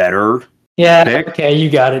much better. Pick. Okay, you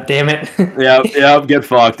got it. Damn it. Yep. Get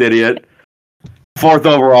fucked, idiot. Fourth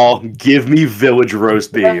overall, give me Village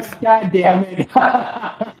roast beef. God damn it.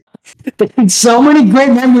 So many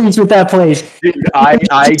great memories with that place. Dude, I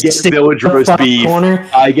get Village roast beef.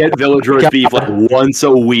 I get Village roast beef like once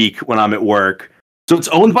a week when I'm at work. So it's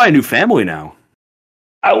owned by a new family now.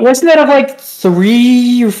 Wasn't that like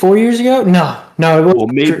 3 or 4 years ago? No, it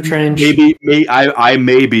was maybe I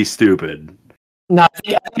may be stupid. No,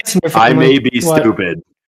 I may be stupid.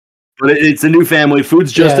 But it's a new family.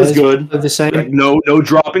 Food's just as good. The same. Like, no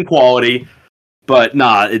drop in quality. But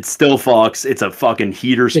nah, it still fucks. It's a fucking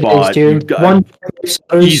heater spot. Dude.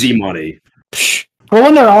 Easy money. Well,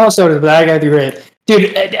 when they're all sodas, but I gotta be great.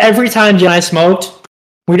 Dude, every time Jen and I smoked,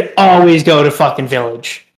 we'd always go to fucking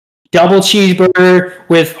Village. Double cheeseburger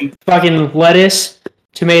with fucking lettuce,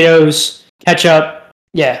 tomatoes, ketchup,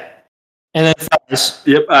 and then fries.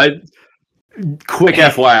 Yep. Quick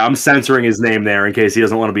FYI, I'm censoring his name there in case he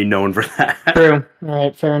doesn't want to be known for that. True. All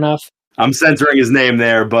right, fair enough. I'm censoring his name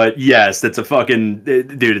there, but yes, it's a fucking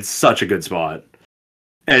dude. It's such a good spot.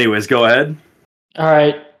 Anyways, go ahead. All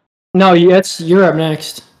right. No, you're up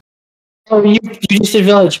next. Oh, you just did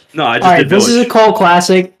Village. No, I just did Village. This is a cult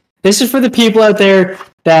classic. This is for the people out there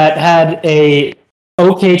that had a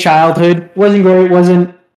okay childhood. Wasn't great.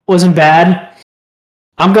 Wasn't bad.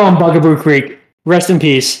 I'm going Bugaboo Creek. Rest in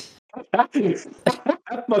peace.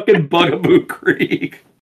 Fucking Bugaboo Creek.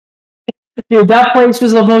 Dude, that place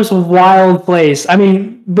was the most wild place. I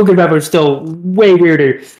mean, Bucca was still way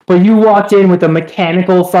weirder. But you walked in with a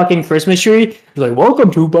mechanical fucking Christmas tree. You're like, welcome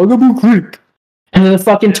to Bugaboo Creek. And then the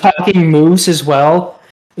fucking talking moose as well.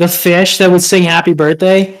 The fish that would sing happy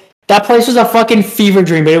birthday. That place was a fucking fever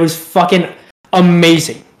dream, but it was fucking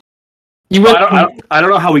amazing. I don't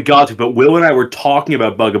know how we got to, but Will and I were talking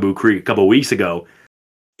about Bugaboo Creek a couple of weeks ago.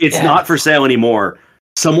 It's not for sale anymore.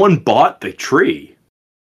 Someone bought the tree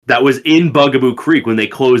that was in Bugaboo Creek when they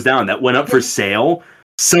closed down. That went up for sale.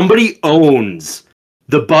 Somebody owns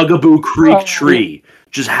the Bugaboo Creek tree.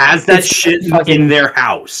 Just has that shit in their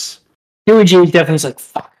house. Huey G definitely was like,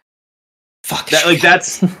 fuck.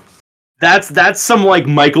 That's some like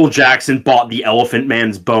Michael Jackson bought the Elephant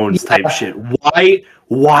Man's bones type shit.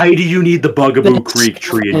 Why do you need the Bugaboo Creek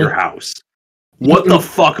tree in your house? What the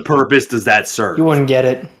fuck purpose does that serve? You wouldn't get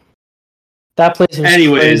it. That place was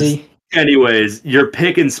crazy. Anyways, your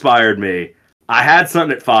pick inspired me. I had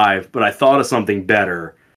something at 5, but I thought of something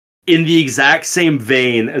better. In the exact same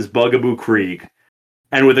vein as Bugaboo Creek,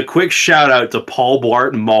 and with a quick shout out to Paul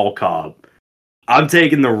Blart and Mall Cop, I'm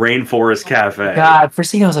taking the Rainforest Cafe. God,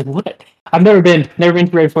 first thing I was like, what? I've never been to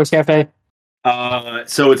Rainforest Cafe.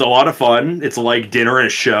 So it's a lot of fun. It's like dinner and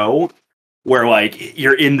a show where like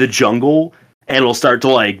you're in the jungle and it'll start to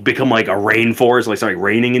like become like a rainforest, like start like,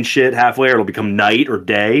 raining and shit halfway, or it'll become night or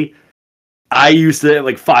day. I used to,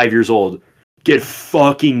 like 5 years old, get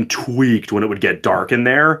fucking tweaked when it would get dark in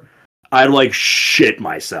there. I'd like shit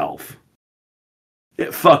myself.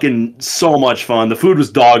 Fucking so much fun. The food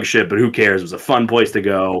was dog shit, but who cares? It was a fun place to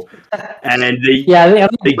go. And then they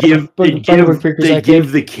give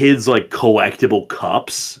the kids like collectible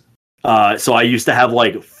cups. So I used to have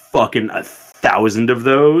like fucking 1,000 of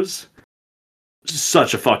those.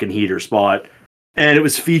 Such a fucking heater spot. And it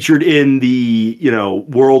was featured in the,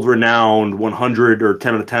 world renowned 100 or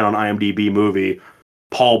 10 out of 10 on IMDb movie,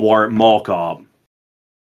 Paul Blart Mall Cop.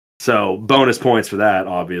 So bonus points for that,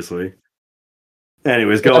 obviously.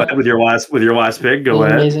 Anyways, go ahead with your last pick. Go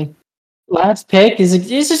ahead. Amazing. Last pick is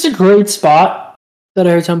just a great spot that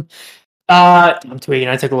I heard some. I'm tweaking.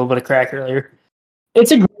 I took a little bit of crack earlier.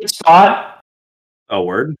 It's a great spot. Oh,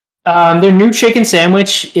 word. Their new chicken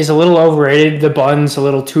sandwich is a little overrated. The bun's a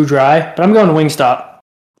little too dry, but I'm going to Wingstop.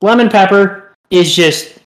 Lemon pepper is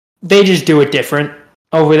they just do it different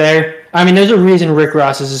over there. I mean, there's a reason Rick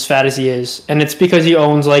Ross is as fat as he is, and it's because he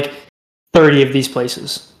owns like 30 of these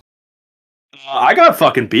places. I got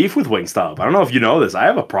fucking beef with Wingstop. I don't know if you know this. I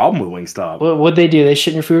have a problem with Wingstop. What'd they do? They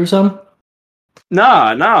shit in your food or something?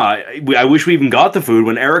 Nah. I wish we even got the food.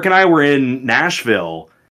 When Eric and I were in Nashville,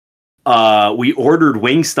 we ordered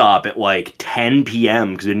Wingstop at like 10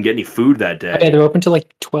 p.m. because we didn't get any food that day. Okay, they're open till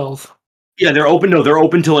like 12. Yeah, they're open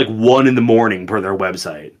till like 1 in the morning per their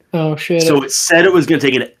website. Oh, shit. So it said it was going to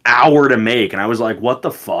take an hour to make, and I was like, what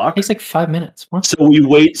the fuck? It takes like 5 minutes. What? So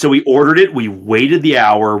we ordered it, we waited the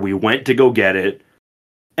hour, we went to go get it,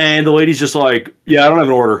 and the lady's just like, yeah, I don't have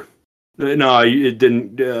an order. No, it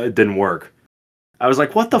didn't work. I was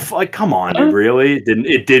like, what the fuck? Come on, dude, really?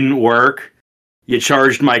 It didn't work? You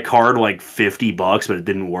charged my card like $50, but it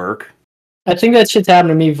didn't work? I think that shit's happened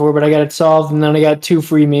to me before, but I got it solved, and then I got 2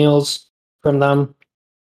 free meals from them.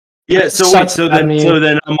 Yeah, so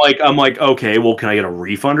then I'm like, okay, well, can I get a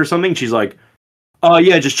refund or something? She's like, oh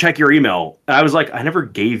yeah, just check your email. And I was like, I never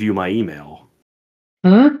gave you my email.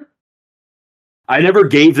 I never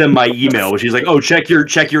gave them my email. She's like, oh, check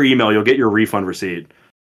your email, you'll get your refund receipt.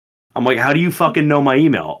 I'm like, how do you fucking know my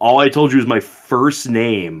email? All I told you is my first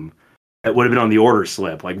name that would have been on the order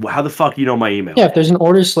slip. Like, how the fuck do you know my email? Yeah, if there's an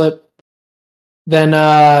order slip, then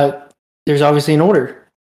there's obviously an order.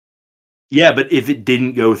 Yeah, but if it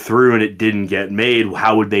didn't go through and it didn't get made,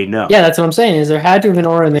 how would they know? Yeah, that's what I'm saying. Is there had to have been an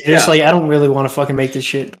order, and they're just like, I don't really want to fucking make this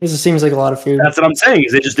shit because it seems like a lot of food. That's what I'm saying.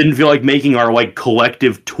 Is they just didn't feel like making our like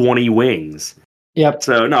collective 20 wings. Yep.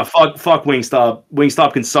 So no, fuck Wingstop.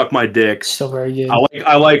 Wingstop can suck my dick. Still very good.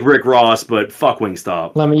 I like Rick Ross, but fuck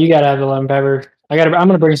Wingstop. Lemon, you gotta have the lemon pepper. I'm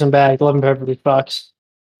gonna bring some back. Lemon pepper fucks.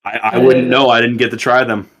 I wouldn't know. I didn't get to try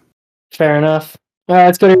them. Fair enough. All right,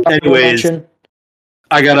 let's go to anyways.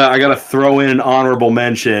 I gotta throw in an honorable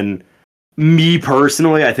mention. Me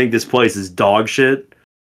personally, I think this place is dog shit.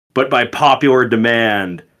 But by popular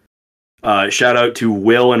demand, shout out to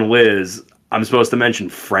Will and Liz. I'm supposed to mention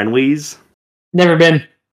Friendlies. Never been.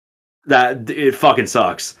 That it fucking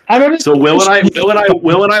sucks. I remember. So Will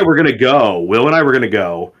and I were gonna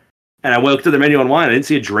go. And I looked at the menu online. I didn't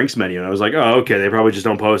see a drinks menu, and I was like, oh, okay, they probably just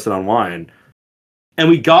don't post it online. And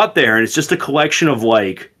we got there, and it's just a collection of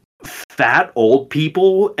like fat old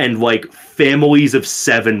people and like families of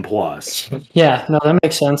 7+. Yeah, no, that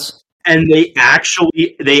makes sense. And they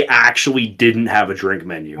actually didn't have a drink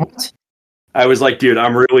menu. What? I was like, dude,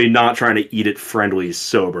 I'm really not trying to eat at Friendly's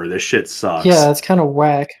sober. This shit sucks. Yeah, that's kind of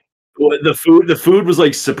whack. The food was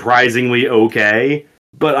like surprisingly okay,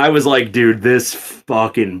 but I was like, dude, this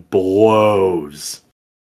fucking blows.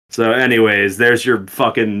 So anyways, there's your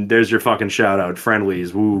fucking shout out.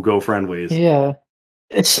 Friendlies. Woo, go Friendlies. Yeah.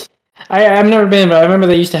 I've never been, but I remember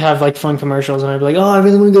they used to have like fun commercials, and I'd be like, "Oh, I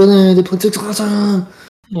really want to go there. The Plintick's awesome."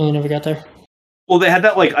 And I never got there. Well, they had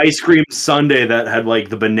that like ice cream sundae that had like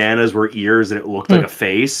the bananas were ears and it looked like a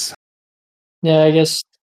face. Yeah, I guess.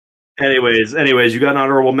 Anyways, you got an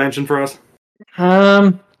honorable mention for us?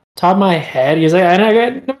 Top of my head, because I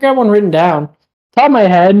never got one written down. Top of my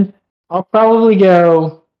head, I'll probably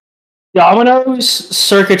go Domino's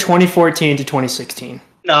circa 2014 to 2016.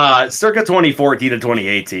 Nah, circa 2014 to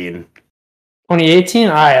 2018. 2018?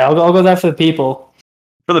 Alright, I'll go that for the people.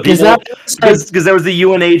 For the people? Because there was the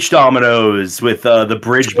UNH Domino's with the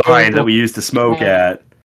bridge behind that we used to smoke at.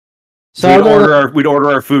 So we'd order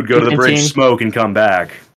our food, go to the bridge, smoke, and come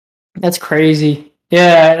back. That's crazy.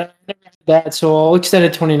 Yeah, I never had that, so I'll extend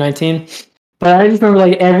it to 2019. But I just remember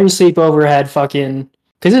like every sleepover had fucking,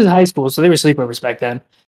 because this is high school, so they were sleepovers back then.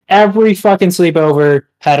 Every fucking sleepover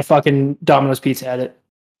had a fucking Domino's pizza at it.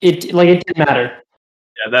 It didn't matter.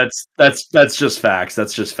 Yeah, that's just facts.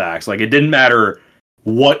 That's just facts. Like, it didn't matter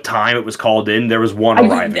what time it was called in. There was one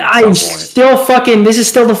arriving at some point. Still fucking. This is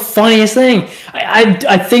still the funniest thing.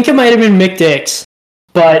 I think it might have been McDick's,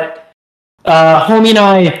 but homie and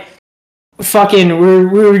I fucking we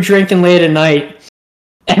were drinking late at night,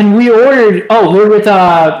 and we ordered. Oh, we were with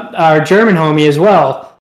our German homie as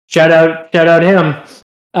well. Shout out him.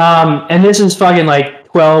 And this is fucking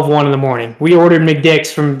like 1 in the morning. We ordered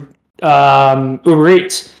McDick's from Uber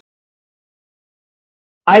Eats.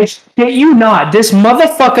 I shit you not, this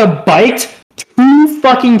motherfucker biked 2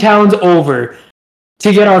 fucking towns over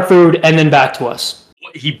to get our food and then back to us.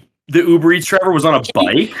 The Uber Eats driver was on a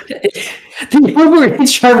bike? The Uber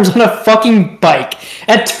Eats driver was on a fucking bike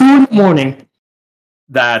at 2 in the morning.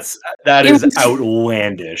 That is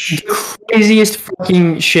outlandish. The craziest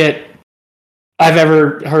fucking shit I've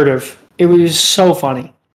ever heard of. It was so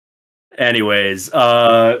funny. Anyways,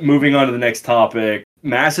 moving on to the next topic.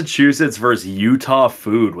 Massachusetts versus Utah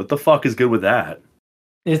food. What the fuck is good with that?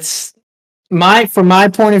 It's from my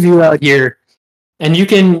point of view out here, and you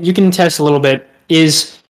can test a little bit,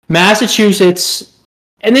 is Massachusetts,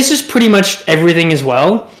 and this is pretty much everything as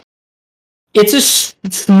well. It's a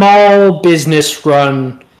small business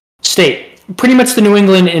run state. Pretty much the New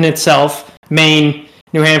England in itself, Maine,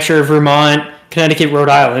 New Hampshire, Vermont, Connecticut, Rhode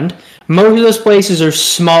Island. Most of those places are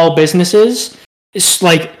small businesses. It's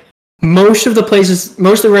like most of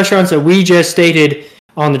the restaurants that we just stated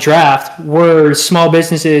on the draft were small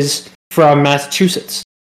businesses from Massachusetts.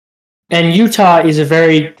 And Utah is a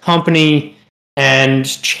very company and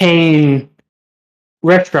chain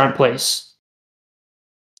restaurant place.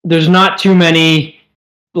 There's not too many,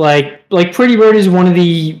 like Pretty Bird is one of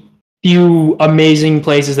the few amazing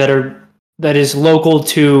places that is local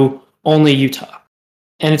to only Utah.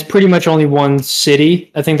 And it's pretty much only one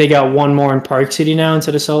city. I think they got one more in Park City now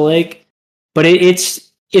instead of Salt Lake. But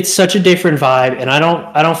it's such a different vibe, and I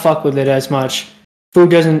don't fuck with it as much.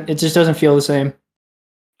 It just doesn't feel the same.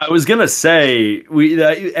 I was gonna say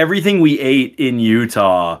everything we ate in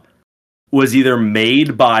Utah was either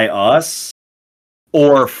made by us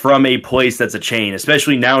or from a place that's a chain.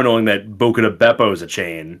 Especially now knowing that Bucca de Beppo is a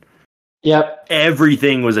chain. Yep.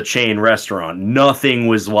 Everything was a chain restaurant. Nothing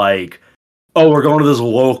was like, oh, we're going to this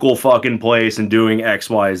local fucking place and doing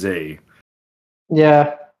XYZ.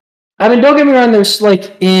 Yeah. I mean, don't get me wrong, there's a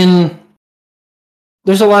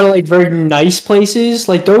lot of like very nice places.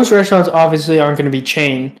 Like those restaurants obviously aren't going to be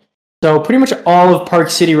chain. So pretty much all of Park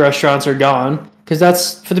City restaurants are gone. Because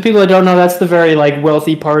that's, for the people that don't know, that's the very like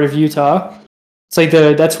wealthy part of Utah. It's like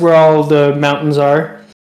that's where all the mountains are.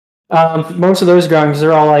 Most of those are gone because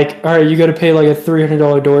they're all like, all right, you got to pay like a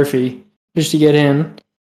 $300 door fee just to get in.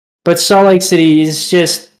 But Salt Lake City is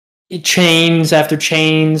just chains after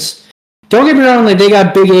chains. Don't get me wrong, like they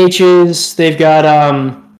got Big H's. They've got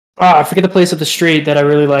I forget the place up the street that I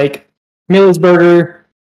really like. Millie's Burger.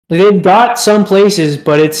 They've got some places,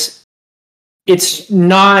 but it's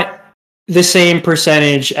not the same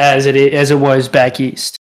percentage as it was back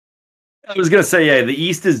east. I was gonna say, yeah, the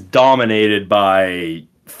East is dominated by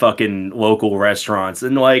fucking local restaurants,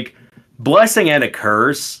 and like blessing and a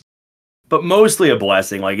curse, but mostly a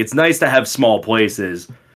blessing. Like it's nice to have small places.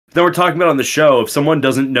 Then we're talking about on the show, if someone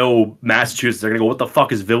doesn't know Massachusetts, they're gonna go, "What the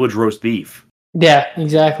fuck is Village Roast Beef?" Yeah,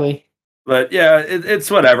 exactly. But yeah, it's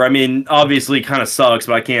whatever. I mean, obviously, kind of sucks,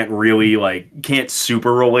 but I can't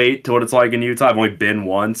super relate to what it's like in Utah. I've only been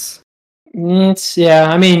once.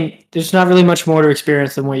 I mean, there's not really much more to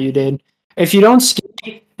experience than what you did. If you don't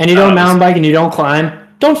ski and you don't mountain bike and you don't climb,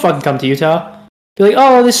 don't fucking come to Utah. Be like,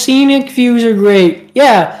 oh, the scenic views are great.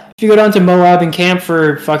 Yeah, if you go down to Moab and camp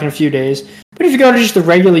for fucking a few days. But if you go to just the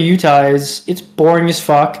regular Utah, it's boring as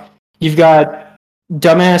fuck. You've got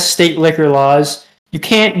dumbass state liquor laws. You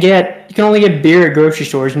can only get beer at grocery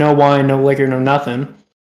stores, no wine, no liquor, no nothing.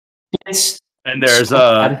 And there's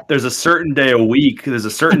a certain day a week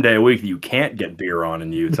that you can't get beer on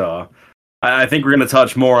in Utah. I think we're gonna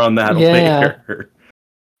touch more on that later.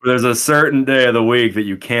 There's a certain day of the week that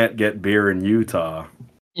you can't get beer in Utah.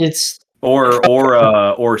 It's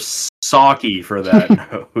or sake for that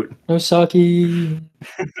note. No sake.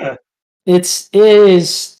 It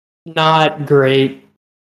is not great.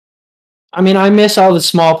 I mean, I miss all the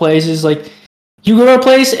small places. Like, you go to a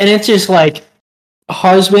place and it's just like a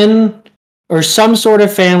husband or some sort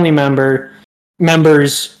of family members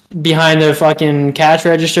behind the fucking cash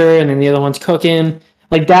register, and then the other one's cooking.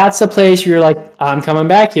 Like, that's the place where you're like, I'm coming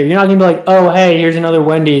back here. You're not gonna be like, oh, hey, here's another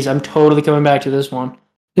Wendy's. I'm totally coming back to this one.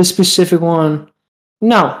 this specific one.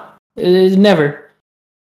 No, never.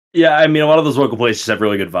 Yeah, I mean, a lot of those local places have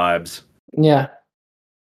really good vibes. Yeah.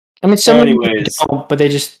 I mean, some Anyways, don't, but they're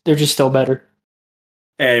just still better.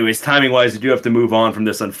 Anyways, timing wise, we do have to move on from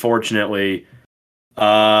this. Unfortunately,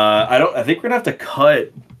 I think we're gonna have to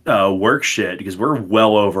cut work shit because we're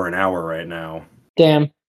well over an hour right now.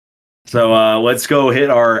 Damn. So let's go hit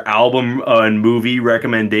our album and movie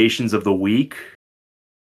recommendations of the week.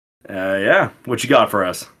 Yeah, what you got for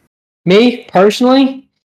us? Me personally,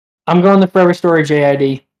 I'm going the Forever Story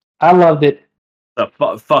JID. I loved it.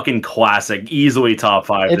 A fucking classic, easily top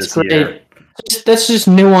 5 It's this great. year. That's just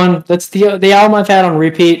new one. That's the album I've had on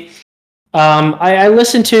repeat. I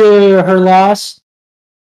listened to Her Loss,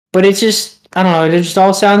 but it's just, I don't know, it just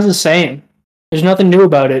all sounds the same. There's nothing new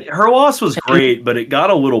about it. Her Loss was great, but it got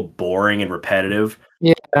a little boring and repetitive.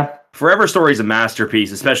 Yeah. Forever Story is a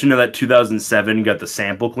masterpiece, especially now that 2007 got the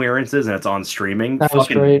sample clearances and it's on streaming. That was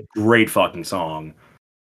Great fucking song.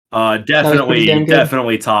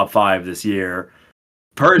 Definitely top 5 this year.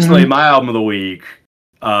 Personally, my album of the week,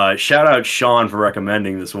 shout out Sean for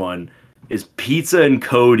recommending this one, is Pizza and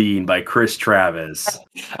Codeine by Chris Travis.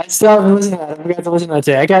 I still haven't listened to that. I forgot to listen to that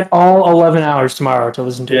today. I got all 11 hours tomorrow to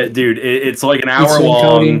listen to it. Yeah, dude, it's like an hour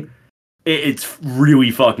long. It's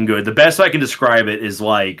really fucking good. The best I can describe it is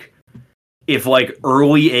like if like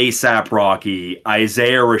early ASAP Rocky,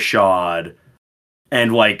 Isaiah Rashad,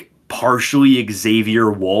 and like partially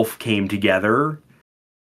Xavier Wolf came together.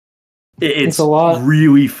 It's a lot.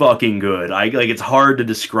 Really fucking good. It's hard to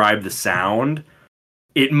describe the sound.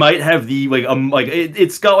 It might have the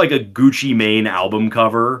it's got like a Gucci Mane album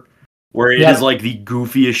cover where it is like the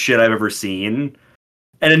goofiest shit I've ever seen.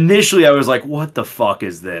 And initially I was like, what the fuck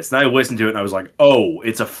is this? And I listened to it and I was like, oh,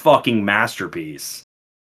 it's a fucking masterpiece.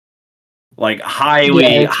 Like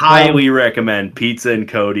highly recommend Pizza and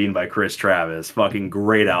Codeine by Chris Travis. Fucking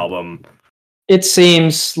great album. It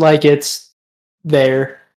seems like it's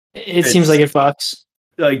there. It seems like it fucks.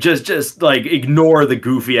 Like just like ignore the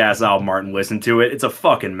goofy ass album art and listen to it. It's a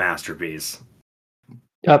fucking masterpiece.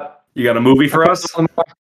 Yep. You got a movie for us?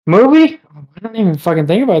 Movie? I don't even fucking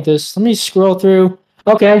think about this. Let me scroll through.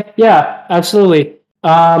 Okay, yeah, absolutely.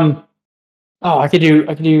 I could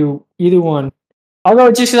do either one. I'll go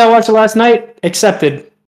just because I watched it last night.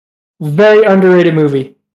 Accepted. Very underrated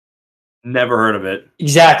movie. Never heard of it.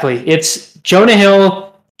 Exactly. It's Jonah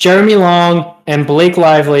Hill, Jeremy Long, and Blake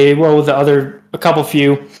Lively. Well, with a couple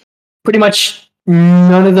few. Pretty much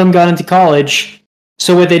none of them got into college.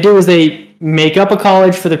 So what they do is they make up a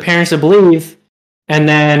college for the parents to believe, and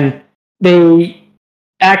then they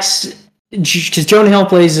act, because Jonah Hill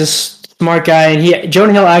plays this smart guy, and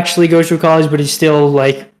Jonah Hill actually goes to college, but he's still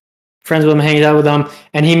like friends with them, hangs out with them,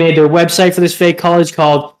 and he made their website for this fake college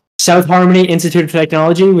called South Harmony Institute of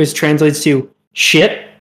Technology, which translates to shit.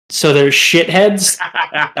 So they're shitheads.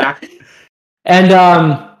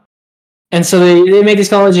 And so they make this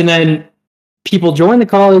college, and then people join the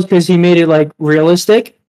college because he made it like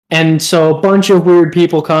realistic. And so a bunch of weird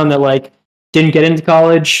people come that like didn't get into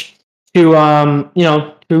college to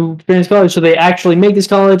experience college. So they actually make this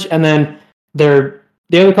college, and then the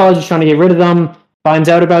other college is trying to get rid of them, finds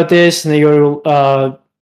out about this, and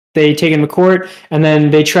they take him to court, and then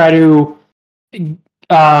they try to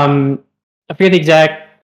I forget the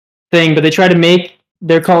exact thing, but they try to make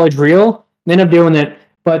their college real. They end up doing it.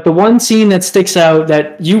 But the one scene that sticks out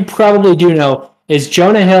that you probably do know is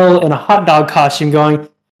Jonah Hill in a hot dog costume going,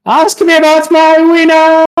 "Ask me about my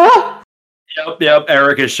wiener." Yep.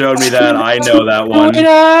 Eric has showed me that. I know that one.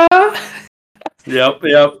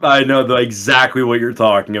 Yep. I know exactly what you're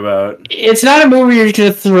talking about. It's not a movie you're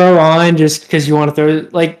going to throw on just because you want to throw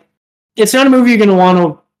it. Like, it's not a movie you're going to want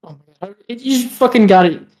to. Oh my God. You just fucking got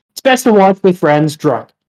it. It's best to watch with friends drunk.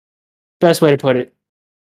 Best way to put it.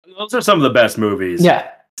 Those are some of the best movies. Yeah.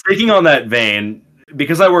 Speaking on that vein,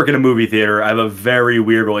 because I work in a movie theater, I have a very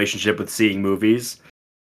weird relationship with seeing movies.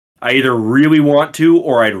 I either really want to,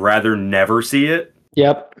 or I'd rather never see it.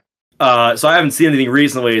 Yep. So I haven't seen anything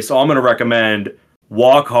recently, so I'm going to recommend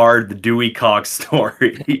Walk Hard, The Dewey Cox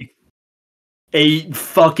Story. A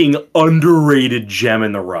fucking underrated gem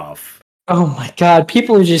in the rough. Oh my God,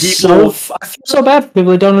 people are just I feel so bad for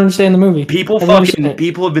people that don't understand the movie. People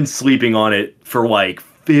have been sleeping on it for like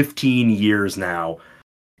 15 years now.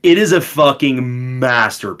 It is a fucking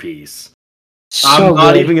masterpiece. I'm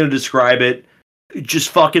not even going to describe it. Just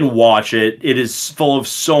fucking watch it. It is full of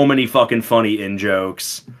so many fucking funny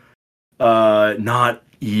in-jokes. Not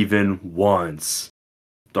even once.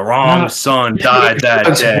 The wrong son died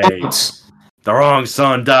that day. The wrong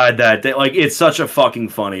son died that day. Like, it's such a fucking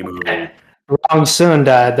funny movie. Wrong son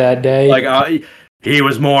died that day. Like, He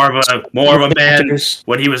was more of a man Actors.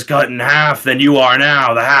 when he was cut in half than you are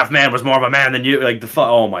now. The half man was more of a man than you. Like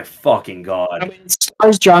oh my fucking god! I mean, it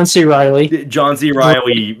stars John C. Riley, John C.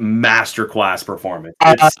 Riley masterclass performance.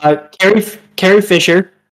 Carrie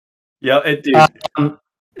Fisher. Yeah, Um,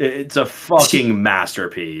 it's a fucking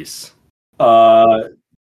masterpiece. Paul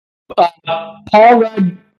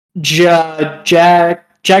Rudd,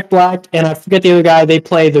 Jack Black, and I forget the other guy. They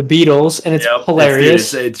play the Beatles, and it's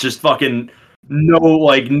hilarious. It's just fucking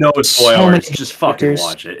no spoilers. Just fucking characters.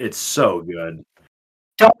 watch it. It's so good.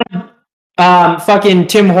 Fucking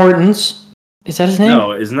Tim Hortons. Is that his name?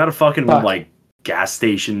 No, isn't that a fucking like gas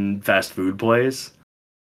station fast food place?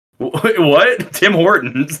 What? Tim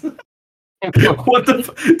Hortons? What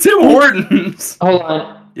the? Tim Hortons? Hold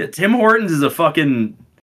on. Yeah, Tim Hortons is a fucking.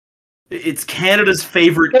 It's Canada's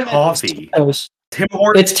favorite coffee. Tim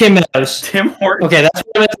Hortons. It's Tim Meadows. Tim Hortons. Okay, that's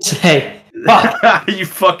what I meant to say. Fuck. You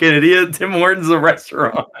fucking idiot. Tim Hortons is a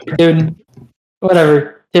restaurant. Dude,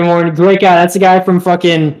 whatever. Tim Hortons, great guy. That's the guy from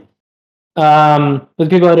fucking. For the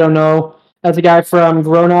people I don't know, that's the guy from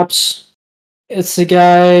Grown Ups. It's the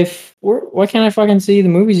guy. Why can't I fucking see the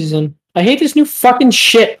movies he's in? I hate this new fucking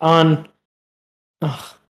shit on.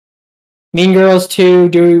 Ugh. Mean Girls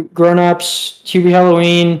 2, Grown Ups, Hubie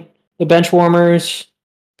Halloween, The Benchwarmers,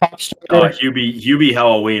 Popstar. Oh, Hubie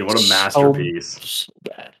Halloween, what a masterpiece! So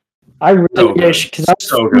bad. I really wish, because I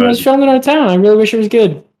was filming out of town. I really wish it was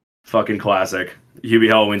good. Fucking classic. Hubie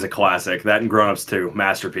Halloween's a classic. That and Grown Ups 2,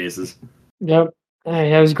 masterpieces. Yep,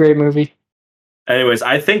 hey, that was a great movie. Anyways,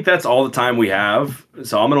 I think that's all the time we have.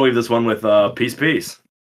 So I'm gonna leave this one with peace.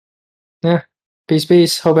 Yeah,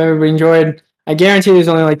 peace. Hope everybody enjoyed. I guarantee there's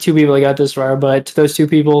only like 2 people that got this far, but to those 2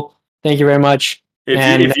 people, thank you very much.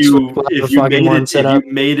 If you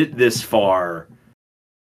made it this far,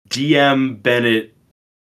 DM Bennett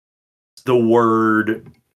the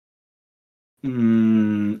word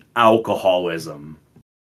alcoholism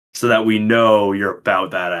so that we know you're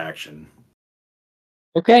about that action.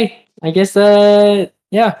 Okay, I guess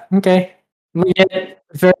yeah, okay. We get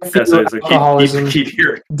very few alcoholism. Keep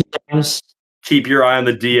your eye on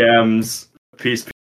the DMs. Peace.